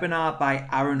a webinar by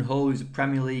Aaron Hull, who's a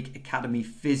Premier League Academy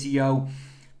physio.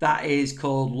 That is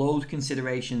called Load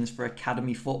Considerations for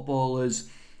Academy Footballers.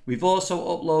 We've also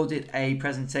uploaded a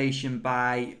presentation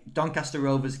by Doncaster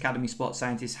Rovers Academy sports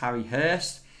scientist Harry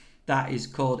Hurst. That is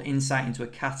called Insight into a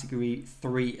Category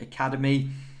 3 Academy.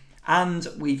 And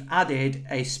we've added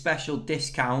a special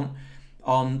discount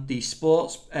on the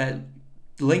sports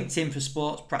LinkedIn for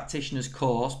Sports Practitioners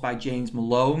course by James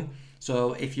Malone.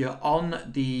 So if you're on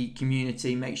the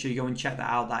community, make sure you go and check that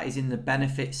out. That is in the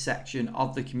benefits section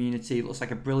of the community. It looks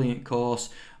like a brilliant course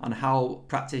on how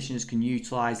practitioners can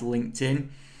utilize LinkedIn.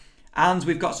 And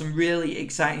we've got some really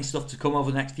exciting stuff to come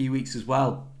over the next few weeks as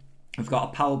well. We've got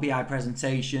a Power BI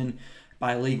presentation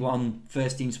by League One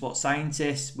first team sports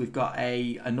scientists. We've got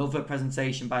another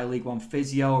presentation by League One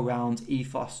physio around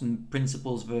ethos and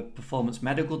principles of a performance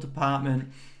medical department,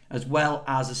 as well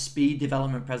as a speed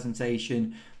development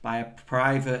presentation by a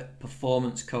private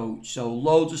performance coach. So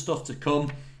loads of stuff to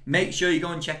come. Make sure you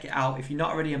go and check it out. If you're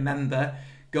not already a member,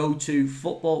 go to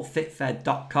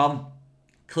footballfitfed.com,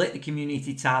 click the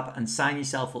community tab and sign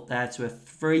yourself up there to a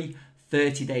free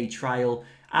 30-day trial.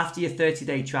 After your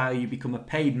 30-day trial, you become a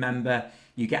paid member.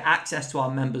 You get access to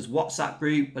our members' WhatsApp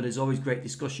group, but there's always great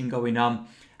discussion going on.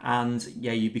 And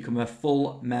yeah, you become a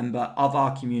full member of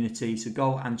our community. So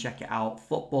go and check it out,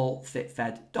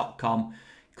 footballfitfed.com.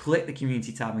 Click the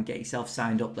community tab and get yourself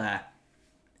signed up there.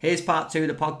 Here's part 2 of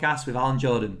the podcast with Alan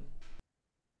Jordan.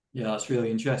 Yeah, that's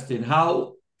really interesting.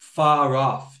 How far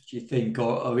off do you think,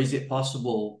 or is it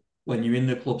possible when you're in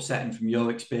the club setting from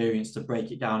your experience to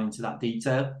break it down into that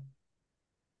detail?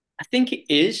 I think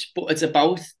it is, but it's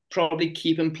about probably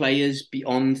keeping players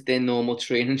beyond their normal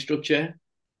training structure.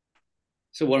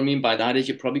 So what I mean by that is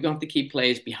you're probably going to have to keep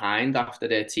players behind after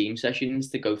their team sessions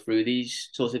to go through these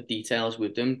sorts of details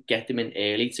with them, get them in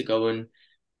early to go and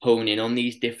hone in on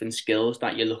these different skills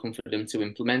that you're looking for them to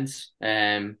implement.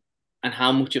 And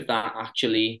how much of that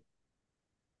actually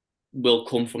will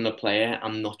come from the player,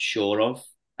 I'm not sure of.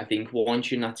 I think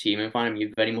once you're in that team environment,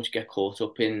 you very much get caught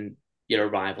up in your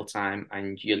arrival time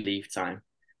and your leave time.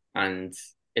 And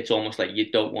it's almost like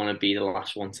you don't want to be the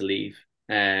last one to leave.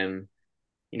 It's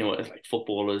like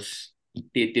footballers,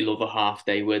 they love a half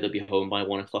day where they'll be home by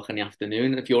 1 o'clock in the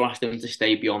afternoon. If you're asking them to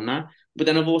stay beyond that, but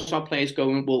then I've also had players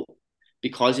going, well,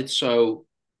 because it's so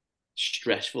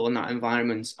stressful in that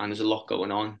environment and there's a lot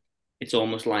going on, it's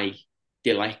almost like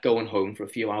they like going home for a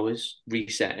few hours,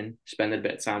 resetting, spending a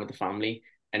bit of time with the family,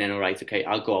 and then, all right, okay,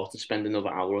 I'll go out and spend another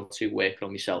hour or two working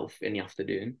on myself in the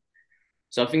afternoon.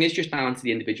 So I think it's just down to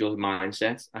the individual's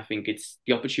mindset. I think it's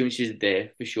the opportunities are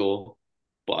there for sure,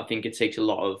 but I think it takes a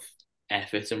lot of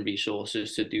effort and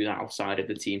resources to do that outside of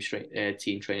the team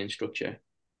training structure.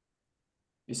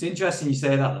 It's interesting you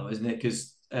say that though, isn't it?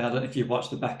 Because I don't know if you've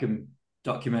watched the Beckham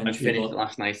documentary. I finished it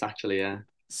last night, actually, yeah.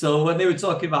 So when they were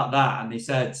talking about that, and they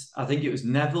said, I think it was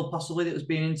Neville possibly that was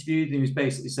being interviewed, and he was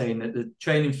basically saying that the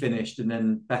training finished and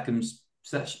then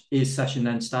his session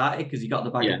then started because he got the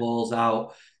bag of balls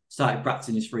out, started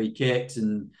practicing his free kicks,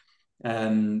 and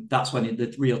that's when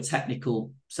the real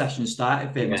technical session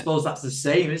started for him. I suppose that's the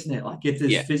same, isn't it? Like if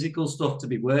there's physical stuff to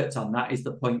be worked on, that is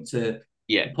the point of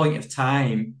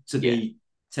time to be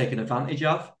taken advantage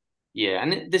of. Yeah,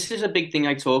 and this is a big thing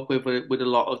I talk with a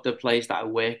lot of the players that I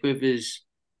work with is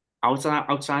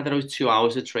outside of those 2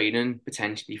 hours of training,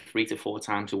 potentially 3 to 4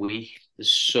 times a week. There's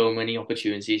so many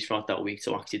opportunities throughout that week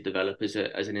to actually develop as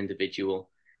an individual.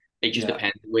 It just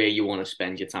depends where you want to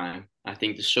spend your time. I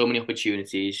think there's so many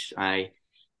opportunities.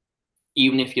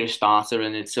 Even if you're a starter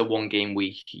and it's a 1 game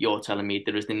week, you're telling me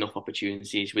there isn't enough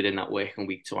opportunities within that working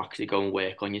week to actually go and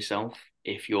work on yourself.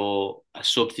 If you're a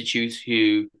substitute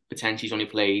who potentially has only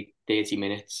played 30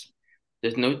 minutes,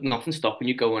 there's nothing stopping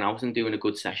you going out and doing a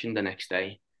good session the next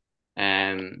day.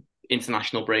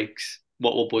 International breaks,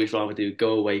 what will boys rather do?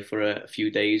 Go away for a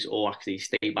few days or actually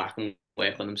stay back and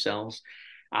work on themselves?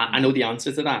 I know the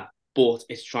answer to that, but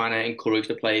it's trying to encourage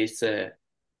the players to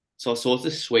sort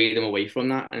of sway them away from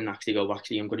that and actually go,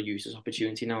 actually, I'm going to use this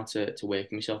opportunity now to work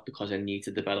for myself because I need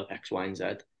to develop X, Y, and Z.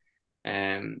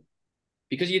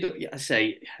 Because I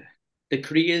say the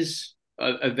careers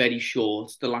are very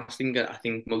short. The last thing that I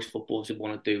think most footballers would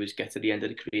want to do is get to the end of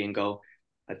the career and go,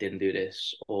 I didn't do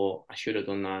this, or I should have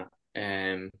done that.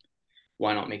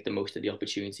 Why not make the most of the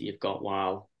opportunity you've got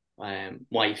while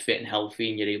you're fit and healthy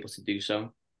and you're able to do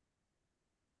so?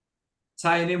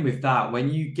 Tying in with that,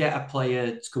 when you get a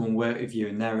player to come and work with you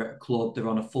and they're at a club, they're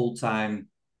on a full-time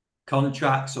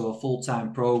contract, so a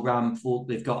full-time program,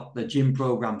 they've got the gym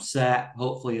program set,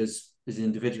 hopefully as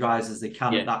individualized as they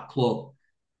can at that club.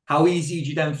 How easy do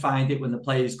you then find it when the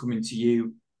player's coming to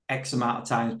you X amount of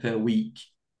times per week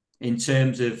in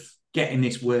terms of getting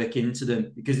this work into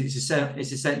them? Because it's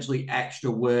essentially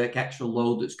extra work, extra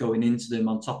load that's going into them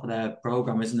on top of their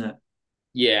program, isn't it?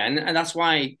 Yeah, and that's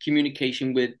why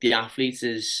communication with the athletes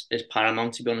is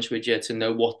paramount, to be honest with you, to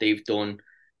know what they've done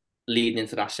leading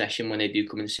into that session when they do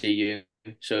come and see you.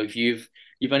 So if you've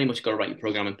only much got to write your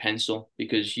program in pencil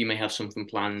because you may have something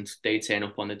planned, they turn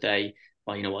up on the day,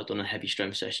 well, you know what, I've done a heavy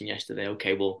strength session yesterday.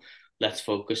 Okay, well, let's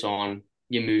focus on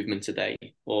your movement today,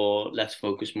 or let's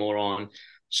focus more on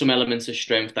some elements of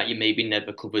strength that you maybe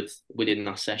never covered within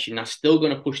that session. That's still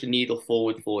going to push the needle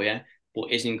forward for you,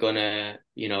 but isn't going to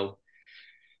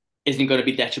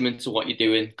be detriment to what you're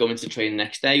doing going to train the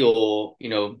next day, or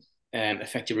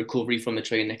affect your recovery from the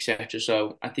training, etc.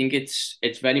 So I think it's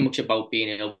very much about being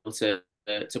able to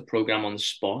program on the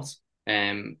spot,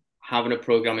 having a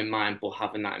program in mind, but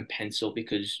having that in pencil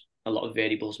because a lot of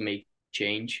variables may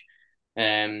change.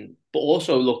 But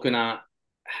also looking at,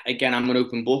 again, I'm an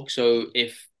open book. So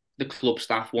if the club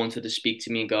staff wanted to speak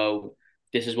to me and go,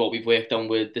 this is what we've worked on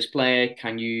with this player,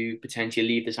 can you potentially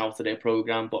leave this out of their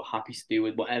program, but happy to do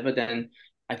with whatever, then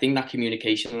I think that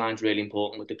communication line is really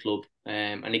important with the club.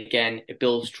 And again, it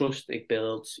builds trust. It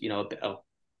builds, a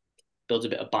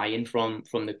bit of buy-in from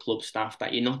the club staff,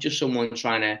 that you're not just someone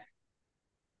trying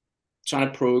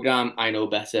to program, I know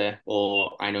better,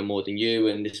 or I know more than you,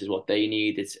 and this is what they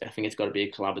need. I think it's got to be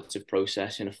a collaborative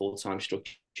process in a full-time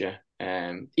structure.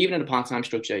 Even in a part-time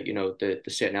structure, the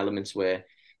certain elements where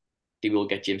they will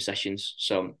get gym sessions.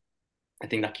 So I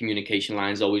think that communication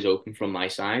line is always open from my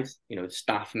side. The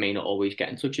staff may not always get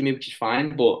in touch with me, which is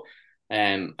fine, but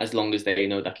as long as they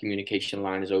know that communication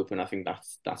line is open, I think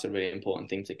that's a really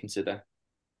important thing to consider.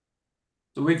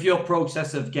 So with your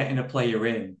process of getting a player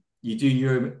in, you do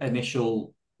your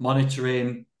initial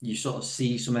monitoring, you sort of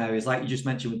see some areas, like you just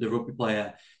mentioned with the rugby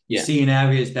player, you're seeing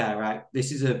areas there, right?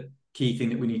 This is a key thing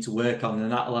that we need to work on,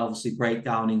 and that'll obviously break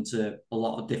down into a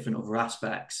lot of different other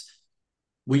aspects.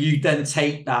 will you then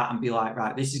take that and be like,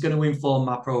 right, this is going to inform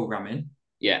my programming?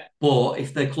 Yeah. But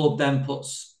if the club then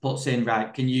puts in,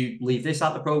 right, can you leave this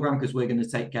out the program because we're going to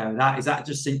take care of that? Is that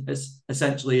just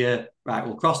essentially a right?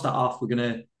 We'll cross that off. We're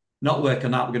going to not work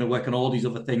on that. We're going to work on all these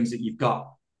other things that you've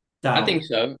got I down. think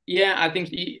so. Yeah, I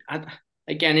think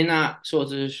again in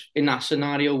that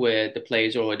scenario where the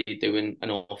players are already doing an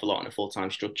awful lot in a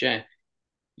full-time structure,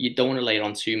 you don't want to lay it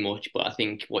on too much. But I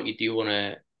think what you do want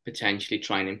to potentially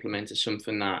try and implement is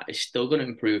something that is still going to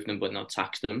improve them but not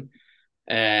tax them.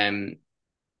 Um,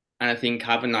 and I think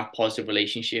having that positive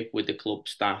relationship with the club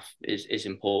staff is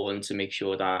important to make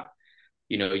sure that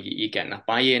you're getting that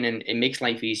buy-in, and it makes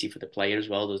life easy for the player as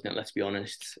well, doesn't it? Let's be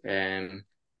honest.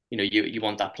 You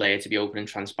want that player to be open and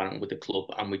transparent with the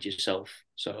club and with yourself.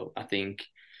 So I think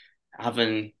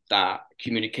having that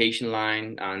communication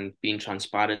line and being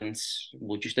transparent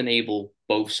will just enable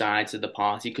both sides of the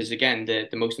party. Because again, the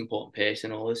most important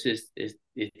person in all this is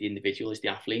the individual, is the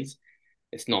athlete.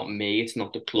 It's not me, it's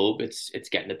not the club. It's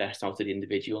getting the best out of the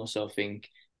individual. So I think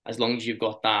as long as you've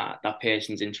got that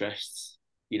person's interests,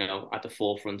 at the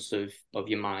forefront of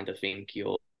your mind, I think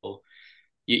you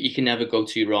can never go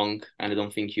too wrong, and I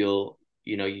don't think you'll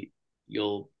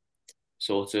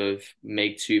sort of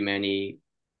make too many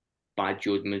bad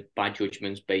judgments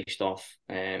based on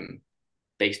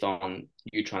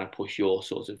you trying to push your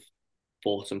sort of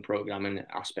thoughts and programming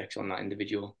aspects on that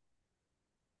individual.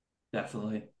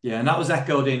 Definitely. Yeah. And that was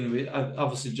echoed in. I've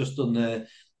obviously just done the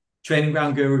Training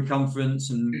Ground Guru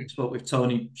conference and spoke with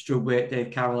Tony Strudwick,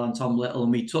 Dave Carroll, and Tom Little,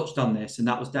 and we touched on this. And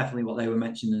that was definitely what they were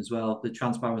mentioning as well. The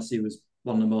transparency was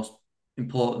one of the most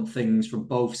important things from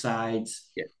both sides.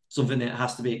 Yeah. Something that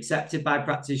has to be accepted by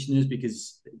practitioners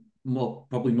because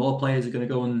probably more players are going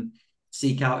to go and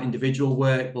seek out individual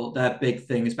work. But their big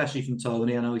thing, especially from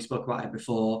Tony, I know we spoke about it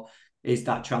before, is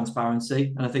that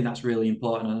transparency. And I think that's really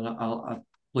important. And I'm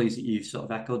pleased that you've sort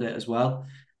of echoed it as well.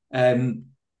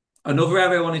 Another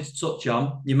area I wanted to touch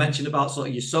on, you mentioned about sort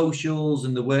of your socials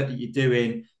and the work that you're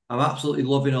doing. I'm absolutely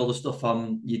loving all the stuff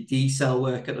on your decel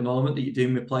work at the moment that you're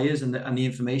doing with players and the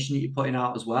information that you're putting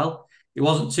out as well. It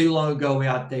wasn't too long ago we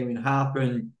had Damien Harper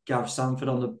and Gareth Sanford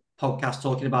on the podcast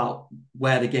talking about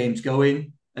where the game's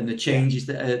going and the changes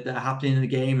that are happening in the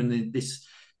game and this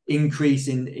increase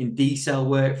in decel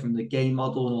work from the game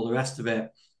model and all the rest of it.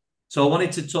 So I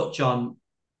wanted to touch on,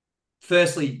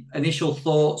 firstly, initial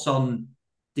thoughts on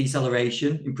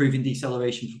deceleration, improving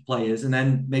deceleration for players, and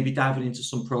then maybe diving into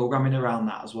some programming around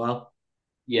that as well.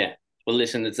 Yeah. Well,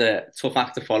 listen, it's a tough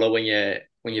act to follow when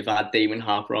you've had Damon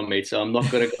Harper on, mate. So I'm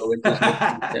not going to go into as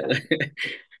much detail.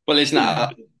 But listen,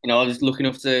 I was lucky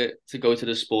enough to go to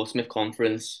the Sportsmith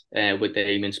conference with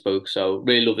Damon spoke. So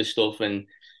really love his stuff, and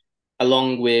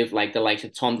along with like the likes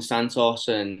of Tom DeSantos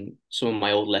and some of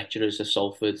my old lecturers at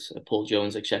Salford, Paul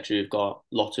Jones, etc., who've got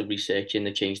lots of research in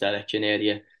the change direction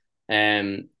area.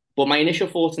 But my initial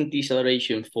thoughts on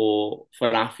deceleration for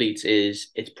athletes is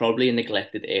it's probably a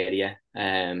neglected area.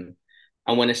 And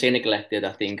when I say neglected,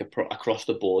 I think across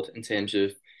the board in terms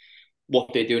of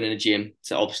what they're doing in the gym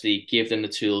to obviously give them the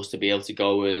tools to be able to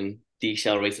go and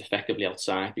decelerate effectively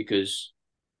outside. Because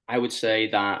I would say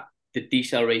that the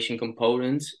deceleration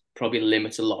component probably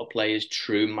limits a lot of players'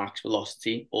 true max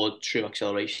velocity or true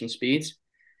acceleration speeds,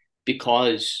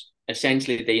 because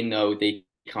essentially they know they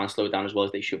can't slow down as well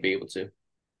as they should be able to.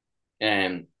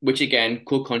 Which again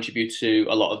could contribute to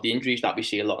a lot of the injuries that we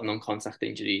see, a lot of non-contact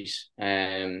injuries,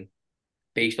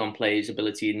 based on players'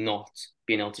 ability not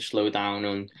being able to slow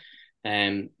down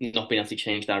and not being able to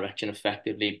change direction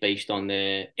effectively based on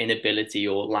the inability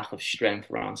or lack of strength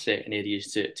around certain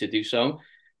areas to do so.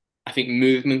 I think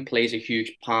movement plays a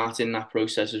huge part in that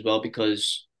process as well,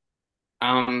 because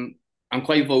I'm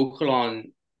quite vocal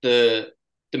on the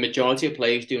majority of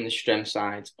players doing the strength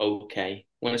side okay.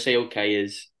 When I say okay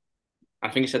is, I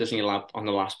think I said this on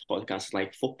the last podcast,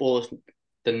 like footballers,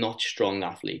 they're not strong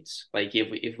athletes. Like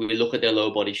if we look at their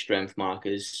low body strength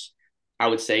markers, I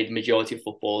would say the majority of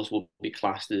footballers will be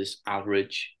classed as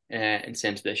average in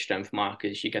terms of their strength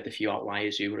markers. You get the few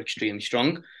outliers who are extremely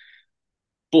strong,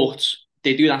 but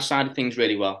they do that side of things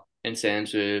really well in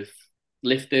terms of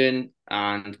lifting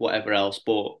and whatever else.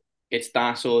 But it's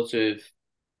that sort of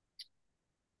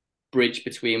bridge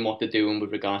between what they're doing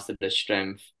with regards to their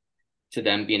strength to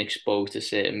them being exposed to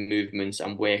certain movements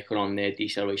and working on their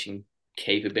deceleration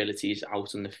capabilities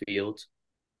out in the field.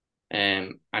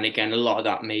 And again, a lot of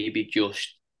that may be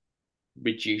just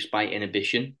reduced by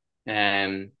inhibition,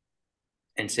 in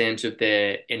terms of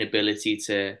their inability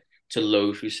to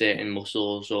load through certain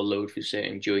muscles or load through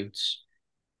certain joints.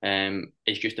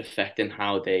 It's just affecting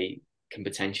how they can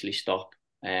potentially stop.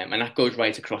 And that goes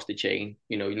right across the chain.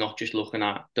 You know, you're not just looking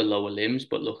at the lower limbs,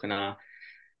 but looking at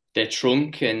their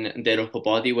trunk and their upper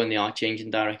body when they are changing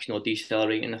direction or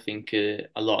decelerating. I think a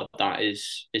lot of that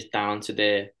is down to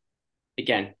their,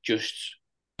 again, just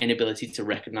inability to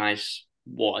recognize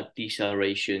what a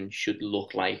deceleration should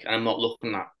look like. And I'm not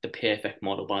looking at the perfect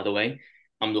model, by the way.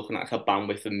 I'm looking at a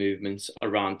bandwidth of movements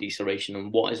around deceleration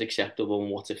and what is acceptable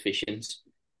and what's efficient.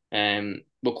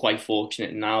 We're quite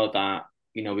fortunate now that,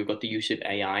 you know, we've got the use of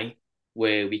AI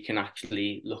where we can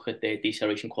actually look at their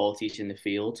deceleration qualities in the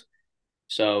field.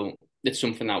 So it's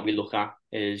something that we look at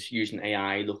is using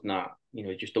AI, looking at, you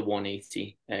know, just a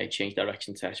 180 change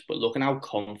direction test, but looking how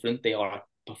confident they are at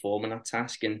performing that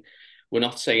task. And we're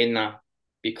not saying that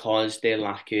because they're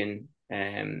lacking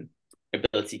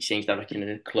ability to change direction in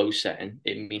a closed setting,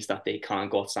 it means that they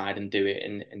can't go outside and do it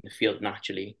in the field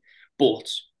naturally. But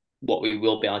what we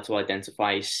will be able to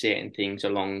identify is certain things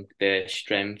along the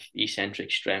strength,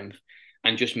 eccentric strength,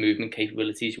 and just movement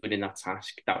capabilities within that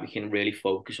task that we can really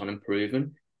focus on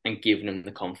improving and giving them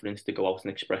the confidence to go out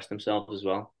and express themselves as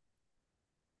well.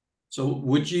 So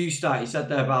would you start, you said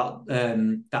there about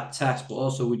that test, but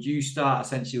also would you start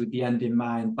essentially with the end in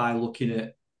mind by looking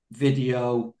at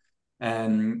video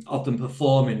of them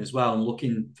performing as well and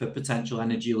looking for potential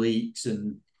energy leaks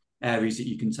and areas that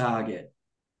you can target?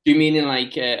 Do you mean in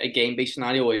like a game-based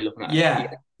scenario, or are you looking at?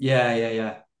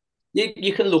 Yeah.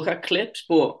 You can look at clips,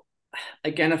 but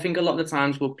again, I think a lot of the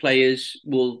times where players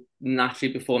will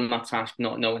naturally perform that task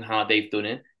not knowing how they've done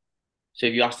it. So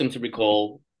if you ask them to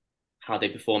recall how they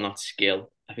perform that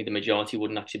skill, I think the majority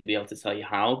wouldn't actually be able to tell you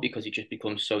how, because it just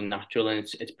becomes so natural and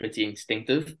it's pretty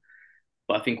instinctive.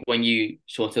 But I think when you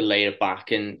sort of lay it back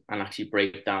and actually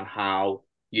break down how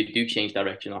you do change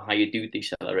direction or how you do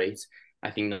decelerate,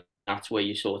 I think that's where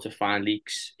you sort of find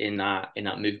leaks in that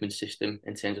movement system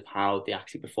in terms of how they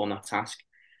actually perform that task.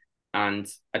 And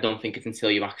I don't think it's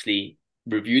until you actually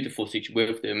review the footage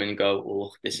with them and go,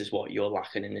 oh, this is what you're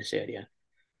lacking in this area.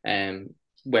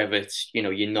 Whether it's, you know,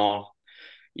 you're not,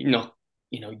 you know,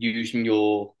 using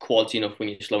your quads enough when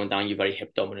you're slowing down, you're very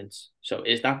hip dominant. So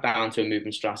is that down to a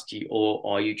movement strategy, or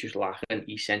are you just lacking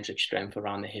eccentric strength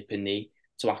around the hip and knee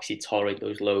to actually tolerate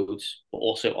those loads? But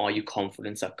also, are you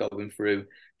confident at going through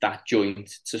that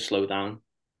joint to slow down?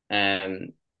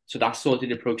 So that's sort of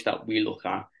the approach that we look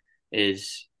at,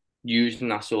 is using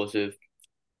that sort of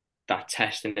that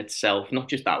test in itself, not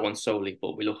just that one solely,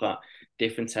 but we look at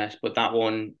different tests. But that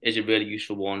one is a really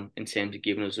useful one in terms of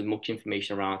giving us as much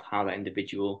information around how that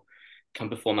individual can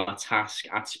perform that task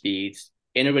at speed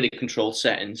in a really controlled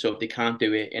setting. So if they can't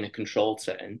do it in a controlled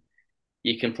setting,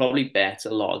 you can probably bet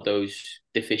a lot of those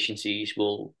deficiencies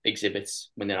will exhibit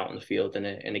when they're out in the field in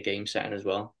a game setting as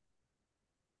well.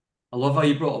 I love how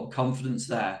you brought up confidence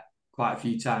there quite a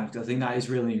few times, because I think that is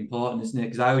really important, isn't it?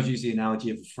 Because I always use the analogy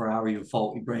of a Ferrari with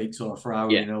faulty brakes or a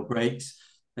Ferrari with no brakes.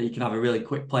 That you can have a really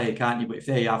quick player, can't you? But if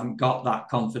they haven't got that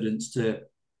confidence to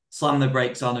slam the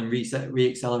brakes on and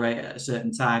re-accelerate at a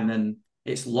certain time, then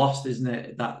it's lost, isn't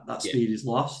it? That speed is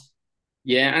lost.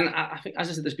 Yeah, and I think, as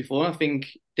I said this before, I think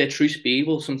their true speed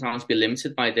will sometimes be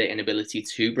limited by their inability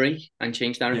to brake and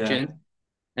change direction.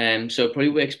 So it probably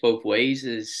works both ways.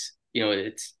 Is, you know,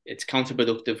 it's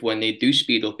counterproductive when they do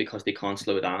speed up because they can't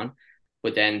slow down,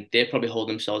 but then they probably hold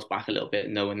themselves back a little bit,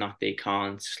 knowing that they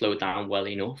can't slow down well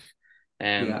enough.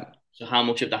 So how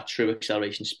much of that true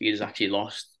acceleration speed is actually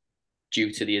lost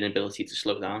due to the inability to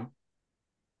slow down?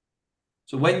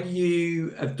 So when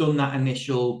you have done that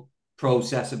initial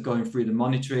process of going through the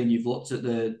monitoring, you've looked at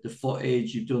the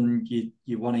footage, you've done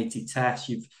your 180 tests,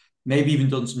 you've maybe even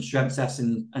done some strength tests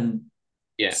and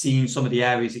seen some of the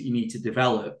areas that you need to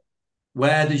develop.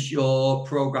 Where does your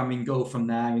programming go from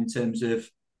there in terms of,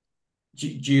 do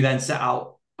you then set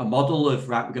out a model of,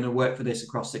 right, we're going to work for this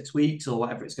across 6 weeks or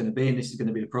whatever it's going to be, and this is going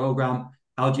to be the program?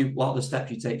 What are the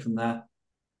steps you take from there?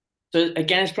 So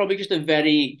again, it's probably just a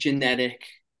very generic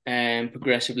and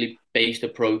progressively based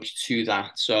approach to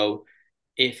that. So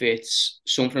if it's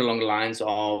something along the lines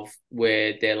of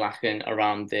where they're lacking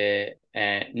around their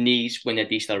knees when they're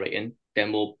decelerating,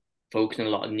 then we'll focus on a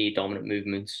lot of knee dominant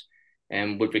movements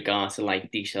with regards to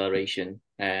like deceleration.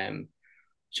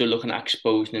 So looking at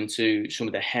exposing them to some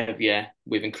of the heavier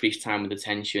with increased time with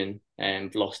attention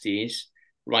velocities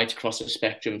right across the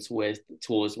spectrum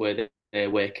towards where they're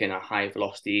working at high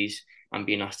velocities and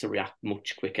being asked to react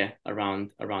much quicker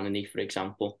around the knee, for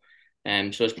example.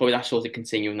 So it's probably that sort of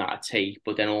continuing that at take,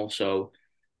 but then also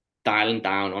dialing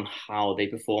down on how they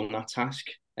perform that task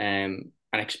and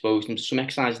expose them to some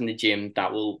exercise in the gym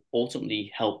that will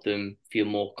ultimately help them feel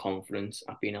more confident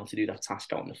at being able to do that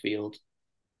task out in the field.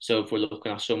 So if we're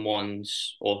looking at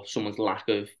someone's lack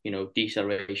of,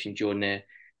 deceleration during their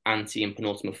ante and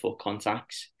penultimate foot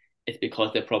contacts, it's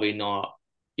because they're probably not,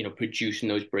 producing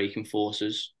those braking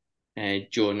forces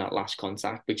during that last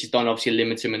contact, which is done obviously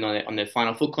limit them on their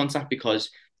final foot contact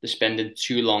because they're spending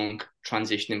too long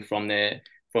transitioning from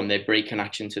their braking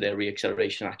action to their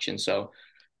reacceleration action. So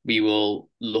we will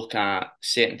look at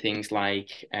certain things like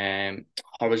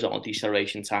horizontal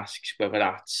deceleration tasks, whether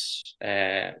that's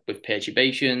with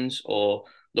perturbations or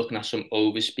looking at some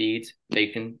overspeed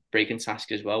braking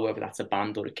tasks as well, whether that's a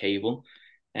band or a cable.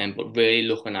 But really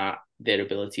looking at their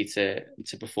ability to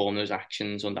perform those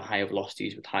actions under higher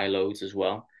velocities with high loads as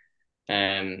well.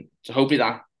 So hopefully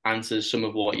that answers some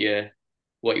of what you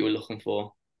were looking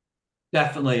for.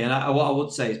 Definitely. And what I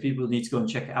would say is people need to go and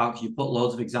check it out because you put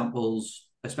loads of examples,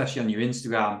 especially on your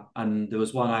Instagram. And there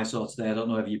was one I saw today. I don't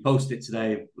know if you posted it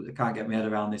today. I can't get my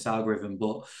head around this algorithm,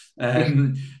 but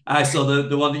I saw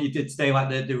the one that you did today, like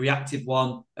the reactive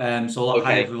one. So a lot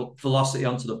higher Okay. velocity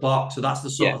onto the box. So that's the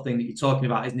sort Yeah. of thing that you're talking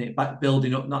about, isn't it?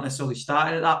 Building up, not necessarily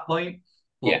starting at that point,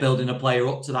 but Yeah. building a player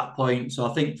up to that point. So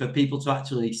I think for people to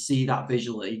actually see that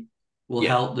visually will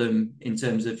Yeah. help them in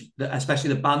terms of,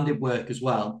 especially the banded work as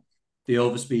well, the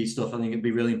overspeed stuff. I think it'd be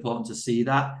really important to see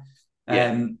that.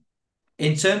 Yeah.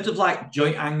 In terms of like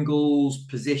joint angles,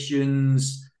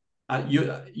 positions,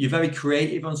 you're very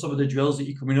creative on some of the drills that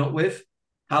you're coming up with.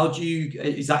 How do you?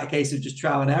 Is that a case of just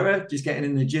trial and error, just getting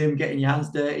in the gym, getting your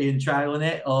hands dirty and trialing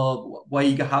it, or how are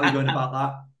you going about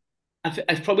that?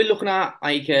 I was probably looking at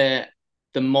like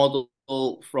the model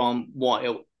from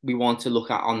we want to look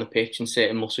at on the pitch and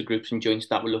certain muscle groups and joints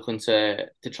that we're looking to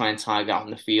try and target out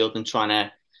in the field and trying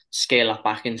to scale that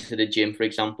back into the gym, for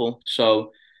example.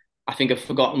 So I think a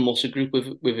forgotten muscle group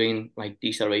within like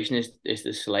deceleration is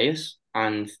the soleus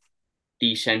and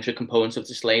the eccentric components of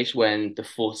the soleus when the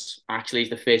foot actually is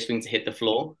the first thing to hit the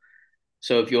floor.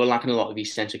 So if you're lacking a lot of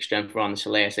eccentric strength around the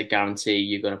soleus, I guarantee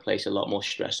you're going to place a lot more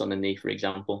stress on the knee, for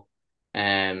example.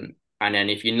 And then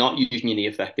if you're not using your knee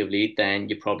effectively, then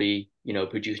you're probably,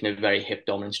 producing a very hip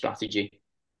dominant strategy,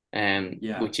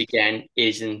 Yeah. which again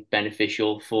isn't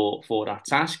beneficial for that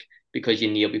task because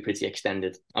your knee will be pretty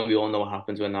extended, and we all know what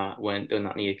happens when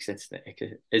that knee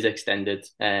is extended.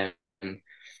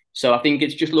 So I think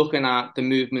it's just looking at the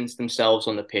movements themselves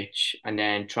on the pitch and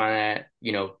then trying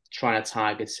to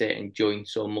target certain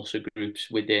joints or muscle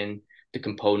groups within the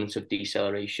components of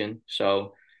deceleration.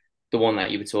 So the one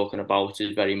that you were talking about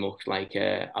is very much like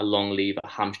a long lever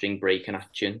hamstring braking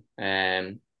action.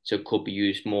 So it could be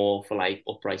used more for like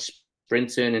upright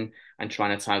sprinting and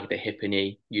trying to target the hip and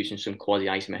knee using some quasi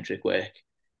isometric work.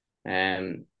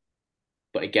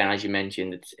 But again, as you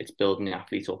mentioned, it's building the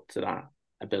athlete up to that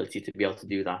ability to be able to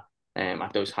do that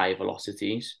at those high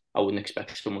velocities. I wouldn't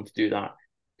expect someone to do that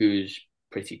who's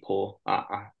pretty poor at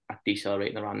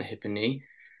decelerating around the hip and knee.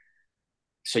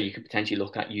 So you could potentially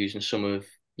look at using some of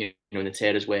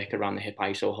Natera's work around the hip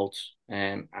iso halts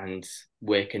and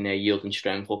working their yield and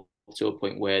strength up to a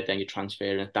point where then you're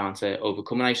transferring it down to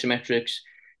overcoming isometrics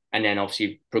and then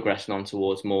obviously progressing on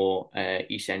towards more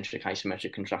eccentric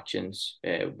isometric contractions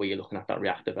where you're looking at that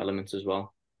reactive element as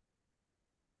well.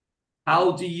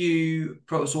 So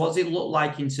what does it look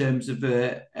like in terms of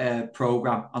a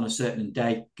program on a certain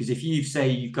day? Because if you say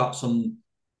you've got some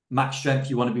max strength,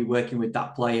 you want to be working with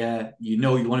that player, you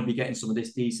want to be getting some of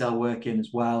this decel work in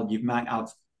as well. You might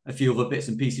have a few other bits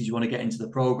and pieces you want to get into the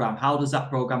program. How does that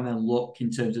program then look in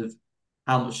terms of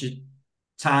how much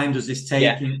time does this take?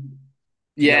 Yeah. Do you get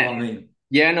Yeah. what I mean?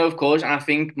 Yeah, no, of course. And I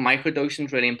think microdosing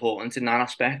is really important in that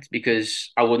aspect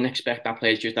because I wouldn't expect that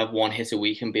players just have one hit a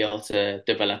week and be able to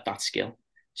develop that skill.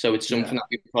 So it's something Yeah. that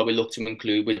we probably look to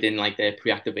include within like their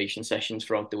pre-activation sessions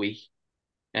throughout the week.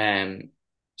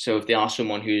 So if they are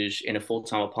someone who's in a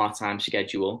full-time or part-time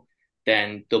schedule,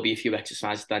 then there'll be a few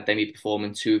exercises that they may perform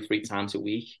in 2 or 3 times a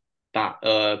week that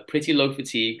are pretty low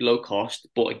fatigue, low cost,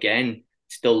 but again,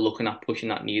 still looking at pushing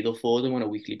that needle for them on a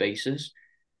weekly basis.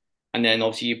 And then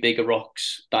obviously your bigger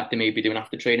rocks that they may be doing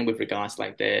after training with regards to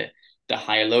like the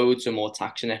higher loads or more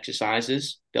taxing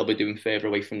exercises, they'll be doing further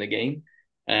away from the game.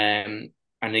 And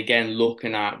again,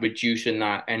 looking at reducing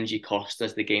that energy cost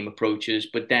as the game approaches,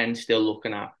 but then still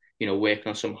looking at, working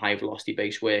on some high velocity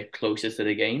based work closer to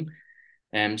the game.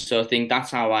 So I think that's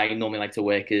how I normally like to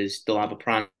work is they'll have a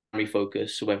primary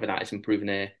focus, so whether that is improving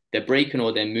their braking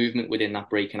or their movement within that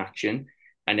braking action.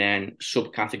 And then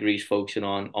subcategories focusing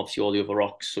on obviously all the other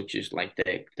rocks, such as like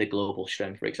the global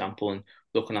strength, for example, and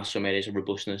looking at some areas of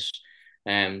robustness.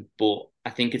 But I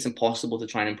think it's impossible to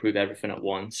try and improve everything at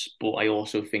once. But I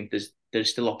also think there's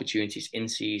still opportunities in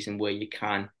season where you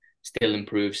can still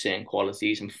improve certain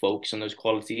qualities and focus on those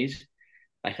qualities.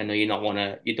 Like I know you don't want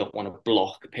to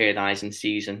block periodizing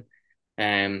season,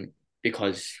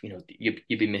 because you'd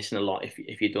be missing a lot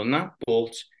if you've done that.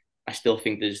 But I still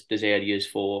think there's areas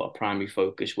for a primary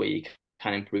focus where you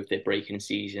can improve their breaking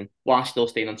season while still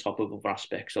staying on top of other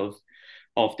aspects of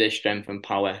their strength and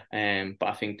power. But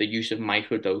I think the use of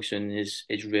microdosing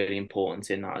is really important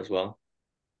in that as well.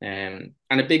 And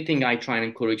a big thing I try and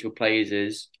encourage with players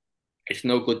is it's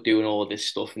no good doing all this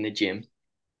stuff in the gym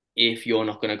if you're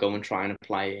not going to go and try and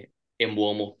apply it in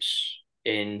warm-ups,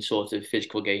 in sort of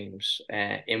physical games,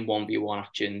 in 1v1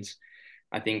 actions.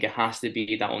 I think it has to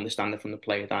be that understanding from the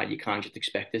player that you can't just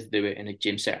expect us to do it in a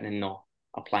gym setting and not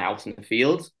apply out in the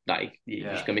field. Like you're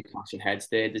just going to be clashing heads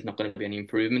there. There's not going to be any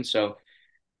improvement. So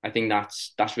I think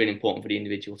that's really important for the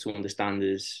individual to understand.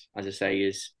 Is, as I say,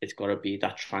 is it's got to be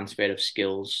that transfer of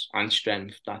skills and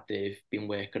strength that they've been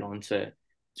working on to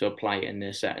apply it in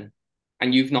their setting.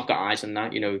 And you've not got eyes on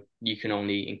that. You can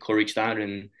only encourage that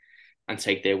and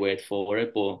take their word for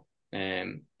it. But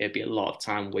it'd be a lot of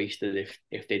time wasted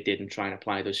if they didn't try and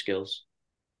apply those skills.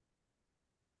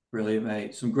 Brilliant,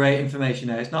 mate. Some great information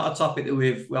there. It's not a topic that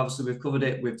we've covered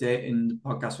it in the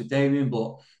podcast with Damien,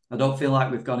 but I don't feel like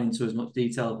we've gone into as much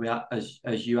detail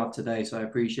as you have today. So I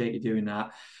appreciate you doing that.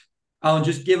 Alan,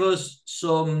 just give us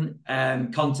some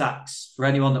contacts for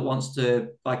anyone that wants to,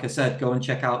 like I said, go and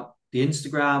check out the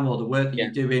Instagram or the work that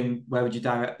you're doing. Where would you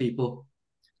direct people?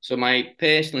 So my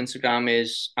personal Instagram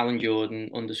is Alan Jordan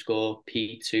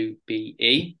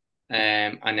 _P2BE.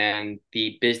 And then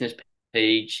the business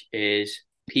page is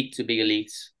Peak to Be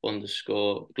Elite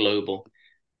 _global.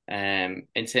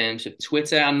 In terms of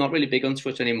Twitter, I'm not really big on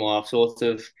Twitter anymore. I've sort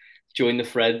of joined the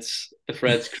Freds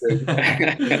crew.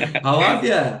 Oh, have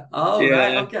you? Oh, yeah.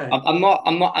 right, okay. I'm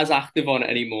not as active on it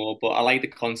anymore, but I like the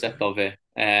concept of it.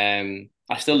 I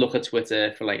still look at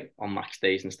Twitter for like on match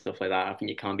days and stuff like that. I think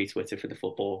you can't be Twitter for the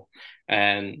football.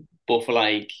 But for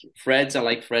like Freds, I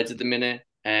like Freds at the minute.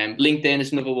 LinkedIn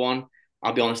is another one.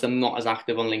 I'll be honest, I'm not as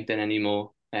active on LinkedIn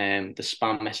anymore. The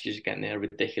spam messages getting there are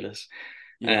ridiculous.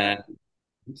 Yeah.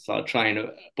 So I'm trying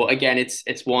to, but again,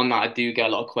 it's one that I do get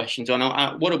a lot of questions on.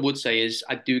 What I would say is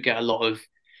I do get a lot of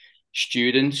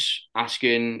students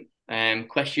asking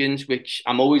questions, which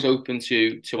I'm always open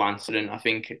to answering. I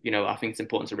think it's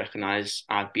important to recognise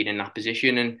I've been in that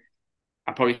position, and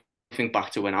I probably think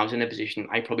back to when I was in a position,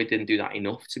 I probably didn't do that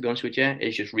enough, to be honest with you.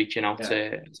 It's just reaching out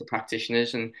to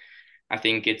practitioners, and I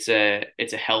think it's a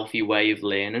healthy way of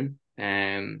learning.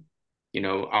 I'm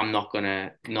not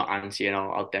gonna not answer you.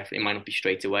 I'll definitely might not be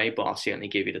straight away, but I'll certainly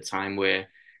give you the time where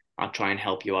I'll try and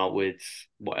help you out with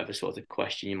whatever sort of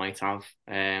question you might have.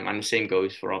 And the same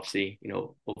goes for obviously,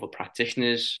 other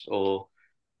practitioners or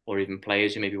even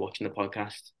players who may be watching the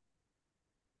podcast.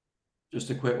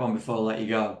 Just a quick one before I let you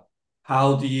go.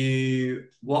 What do you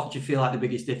feel like the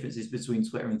biggest difference is between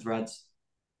Twitter and Threads?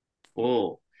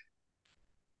 Oh,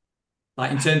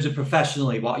 like in terms of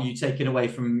professionally, what are you taking away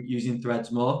from using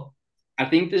Threads more? I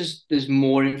think there's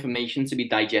more information to be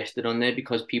digested on there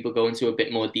because people go into a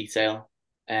bit more detail.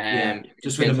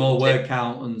 Just with a more word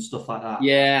count and stuff like that.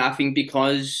 Yeah, I think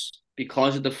because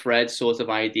of the thread sort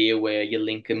of idea where you're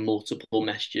linking multiple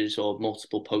messages or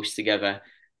multiple posts together,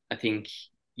 I think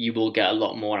you will get a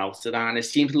lot more out of that. And it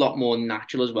seems a lot more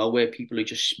natural as well, where people are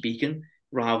just speaking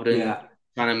rather than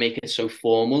trying to make it so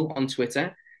formal on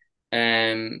Twitter.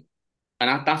 And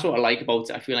that's what I like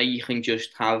about it. I feel like you can just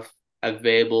have a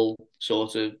verbal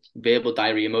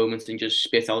diarrhea moments and just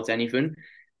spit out anything.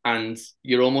 And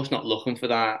you're almost not looking for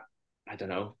that, I don't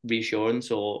know,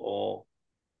 reassurance or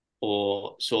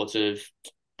sort of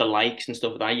the likes and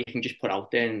stuff like that. You can just put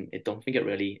out there, and I don't think it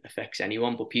really affects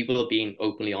anyone. But people are being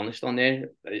openly honest on there.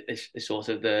 It's sort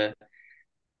of the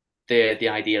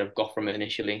idea I've got from it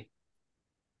initially.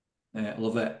 Yeah,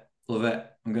 love it. Love it.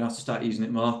 I'm going to have to start using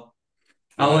it more.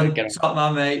 Alan, top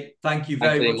man, mate. Thank you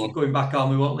very much for coming back on.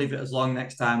 We won't leave it as long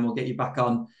next time. We'll get you back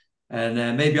on,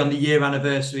 and maybe on the year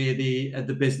anniversary of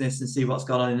the business and see what's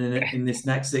gone on in this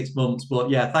next 6 months. But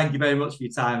yeah, thank you very much for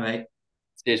your time, mate.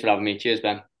 Cheers for having me. Cheers,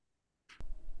 Ben.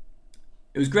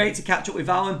 It was great to catch up with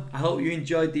Alan. I hope you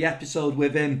enjoyed the episode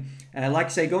with him. Like I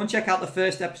say, go and check out the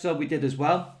first episode we did as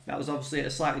well. That was obviously at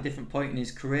a slightly different point in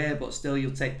his career, but still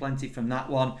you'll take plenty from that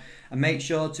one. And make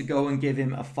sure to go and give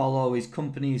him a follow. His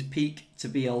company is Peak to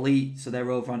Be Elite, so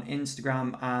they're over on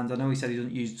Instagram. And I know he said he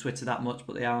doesn't use Twitter that much,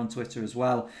 but they are on Twitter as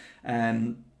well.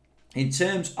 In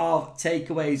terms of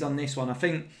takeaways on this one, I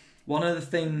think one of the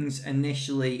things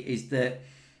initially is that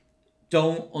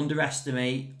don't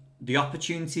underestimate the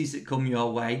opportunities that come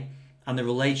your way and the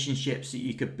relationships that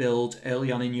you could build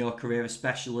early on in your career,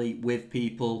 especially with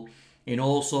people in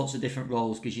all sorts of different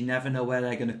roles, because you never know where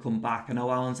they're going to come back. I know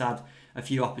Alan's had a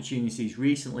few opportunities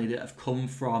recently that have come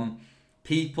from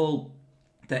people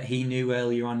that he knew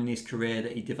earlier on in his career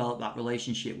that he developed that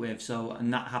relationship with. So,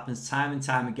 and that happens time and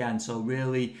time again. So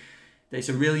really, it's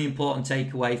a really important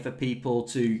takeaway for people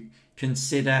to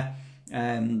consider.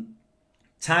 Time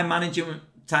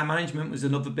management was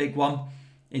another big one,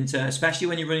 especially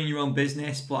when you're running your own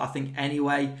business. But I think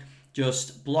anyway,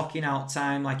 just blocking out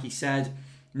time, like he said,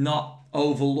 not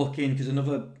overlooking, because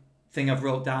another thing I've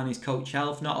wrote down is coach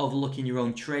health, not overlooking your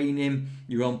own training,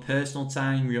 your own personal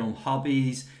time, your own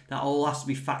hobbies. That all has to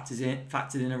be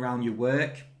factored in around your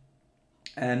work.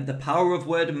 The power of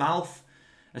word of mouth,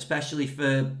 especially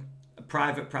for a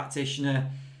private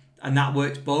practitioner, and that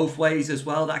works both ways as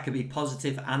well. That could be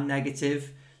positive and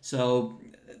negative. So,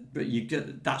 but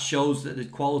that shows that the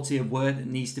quality of work that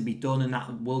needs to be done, and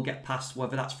that will get passed,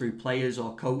 whether that's through players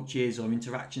or coaches or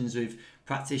interactions with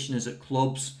practitioners at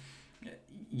clubs.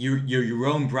 You're your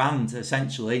own brand,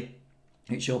 essentially.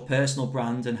 It's your personal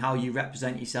brand, and how you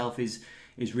represent yourself is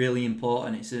really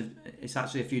important. It's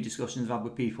actually a few discussions I've had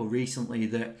with people recently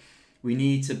that we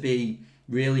need to be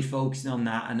really focusing on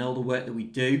that, and all the work that we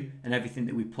do and everything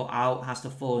that we put out has to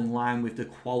fall in line with the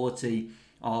quality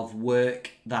of work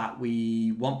that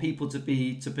we want people to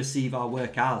perceive our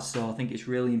work as. So I think it's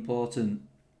really important.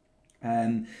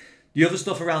 The other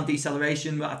stuff around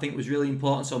deceleration that I think was really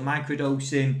important, so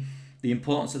microdosing, the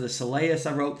importance of the soleus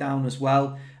I wrote down as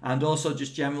well, and also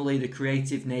just generally the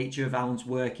creative nature of Alan's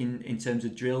work in terms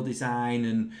of drill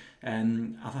design,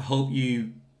 and I hope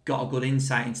you got a good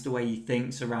insight into the way he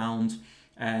thinks around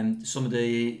some of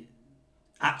the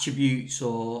attributes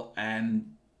or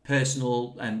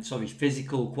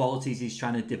physical qualities he's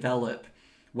trying to develop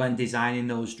when designing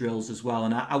those drills as well.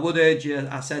 And I would urge you,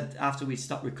 I said after we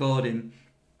stop recording,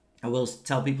 I will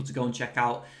tell people to go and check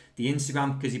out the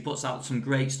Instagram, because he puts out some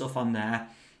great stuff on there,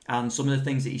 and some of the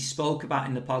things that he spoke about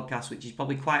in the podcast, which is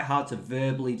probably quite hard to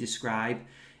verbally describe,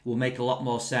 will make a lot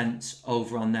more sense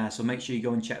over on there. So make sure you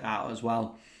go and check that out as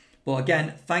well. But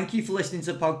again, thank you for listening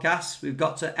to the podcast. We've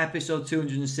got to episode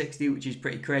 260, which is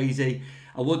pretty crazy.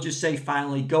 I would just say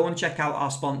finally, go and check out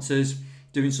our sponsors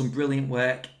doing some brilliant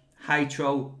work,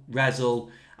 Hydro,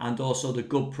 Rezel, and also the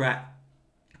Good Prep.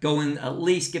 Go and at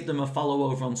least give them a follow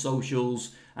over on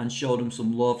socials and show them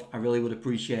some love. I really would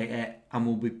appreciate it. And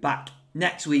we'll be back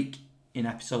next week in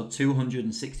episode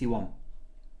 261.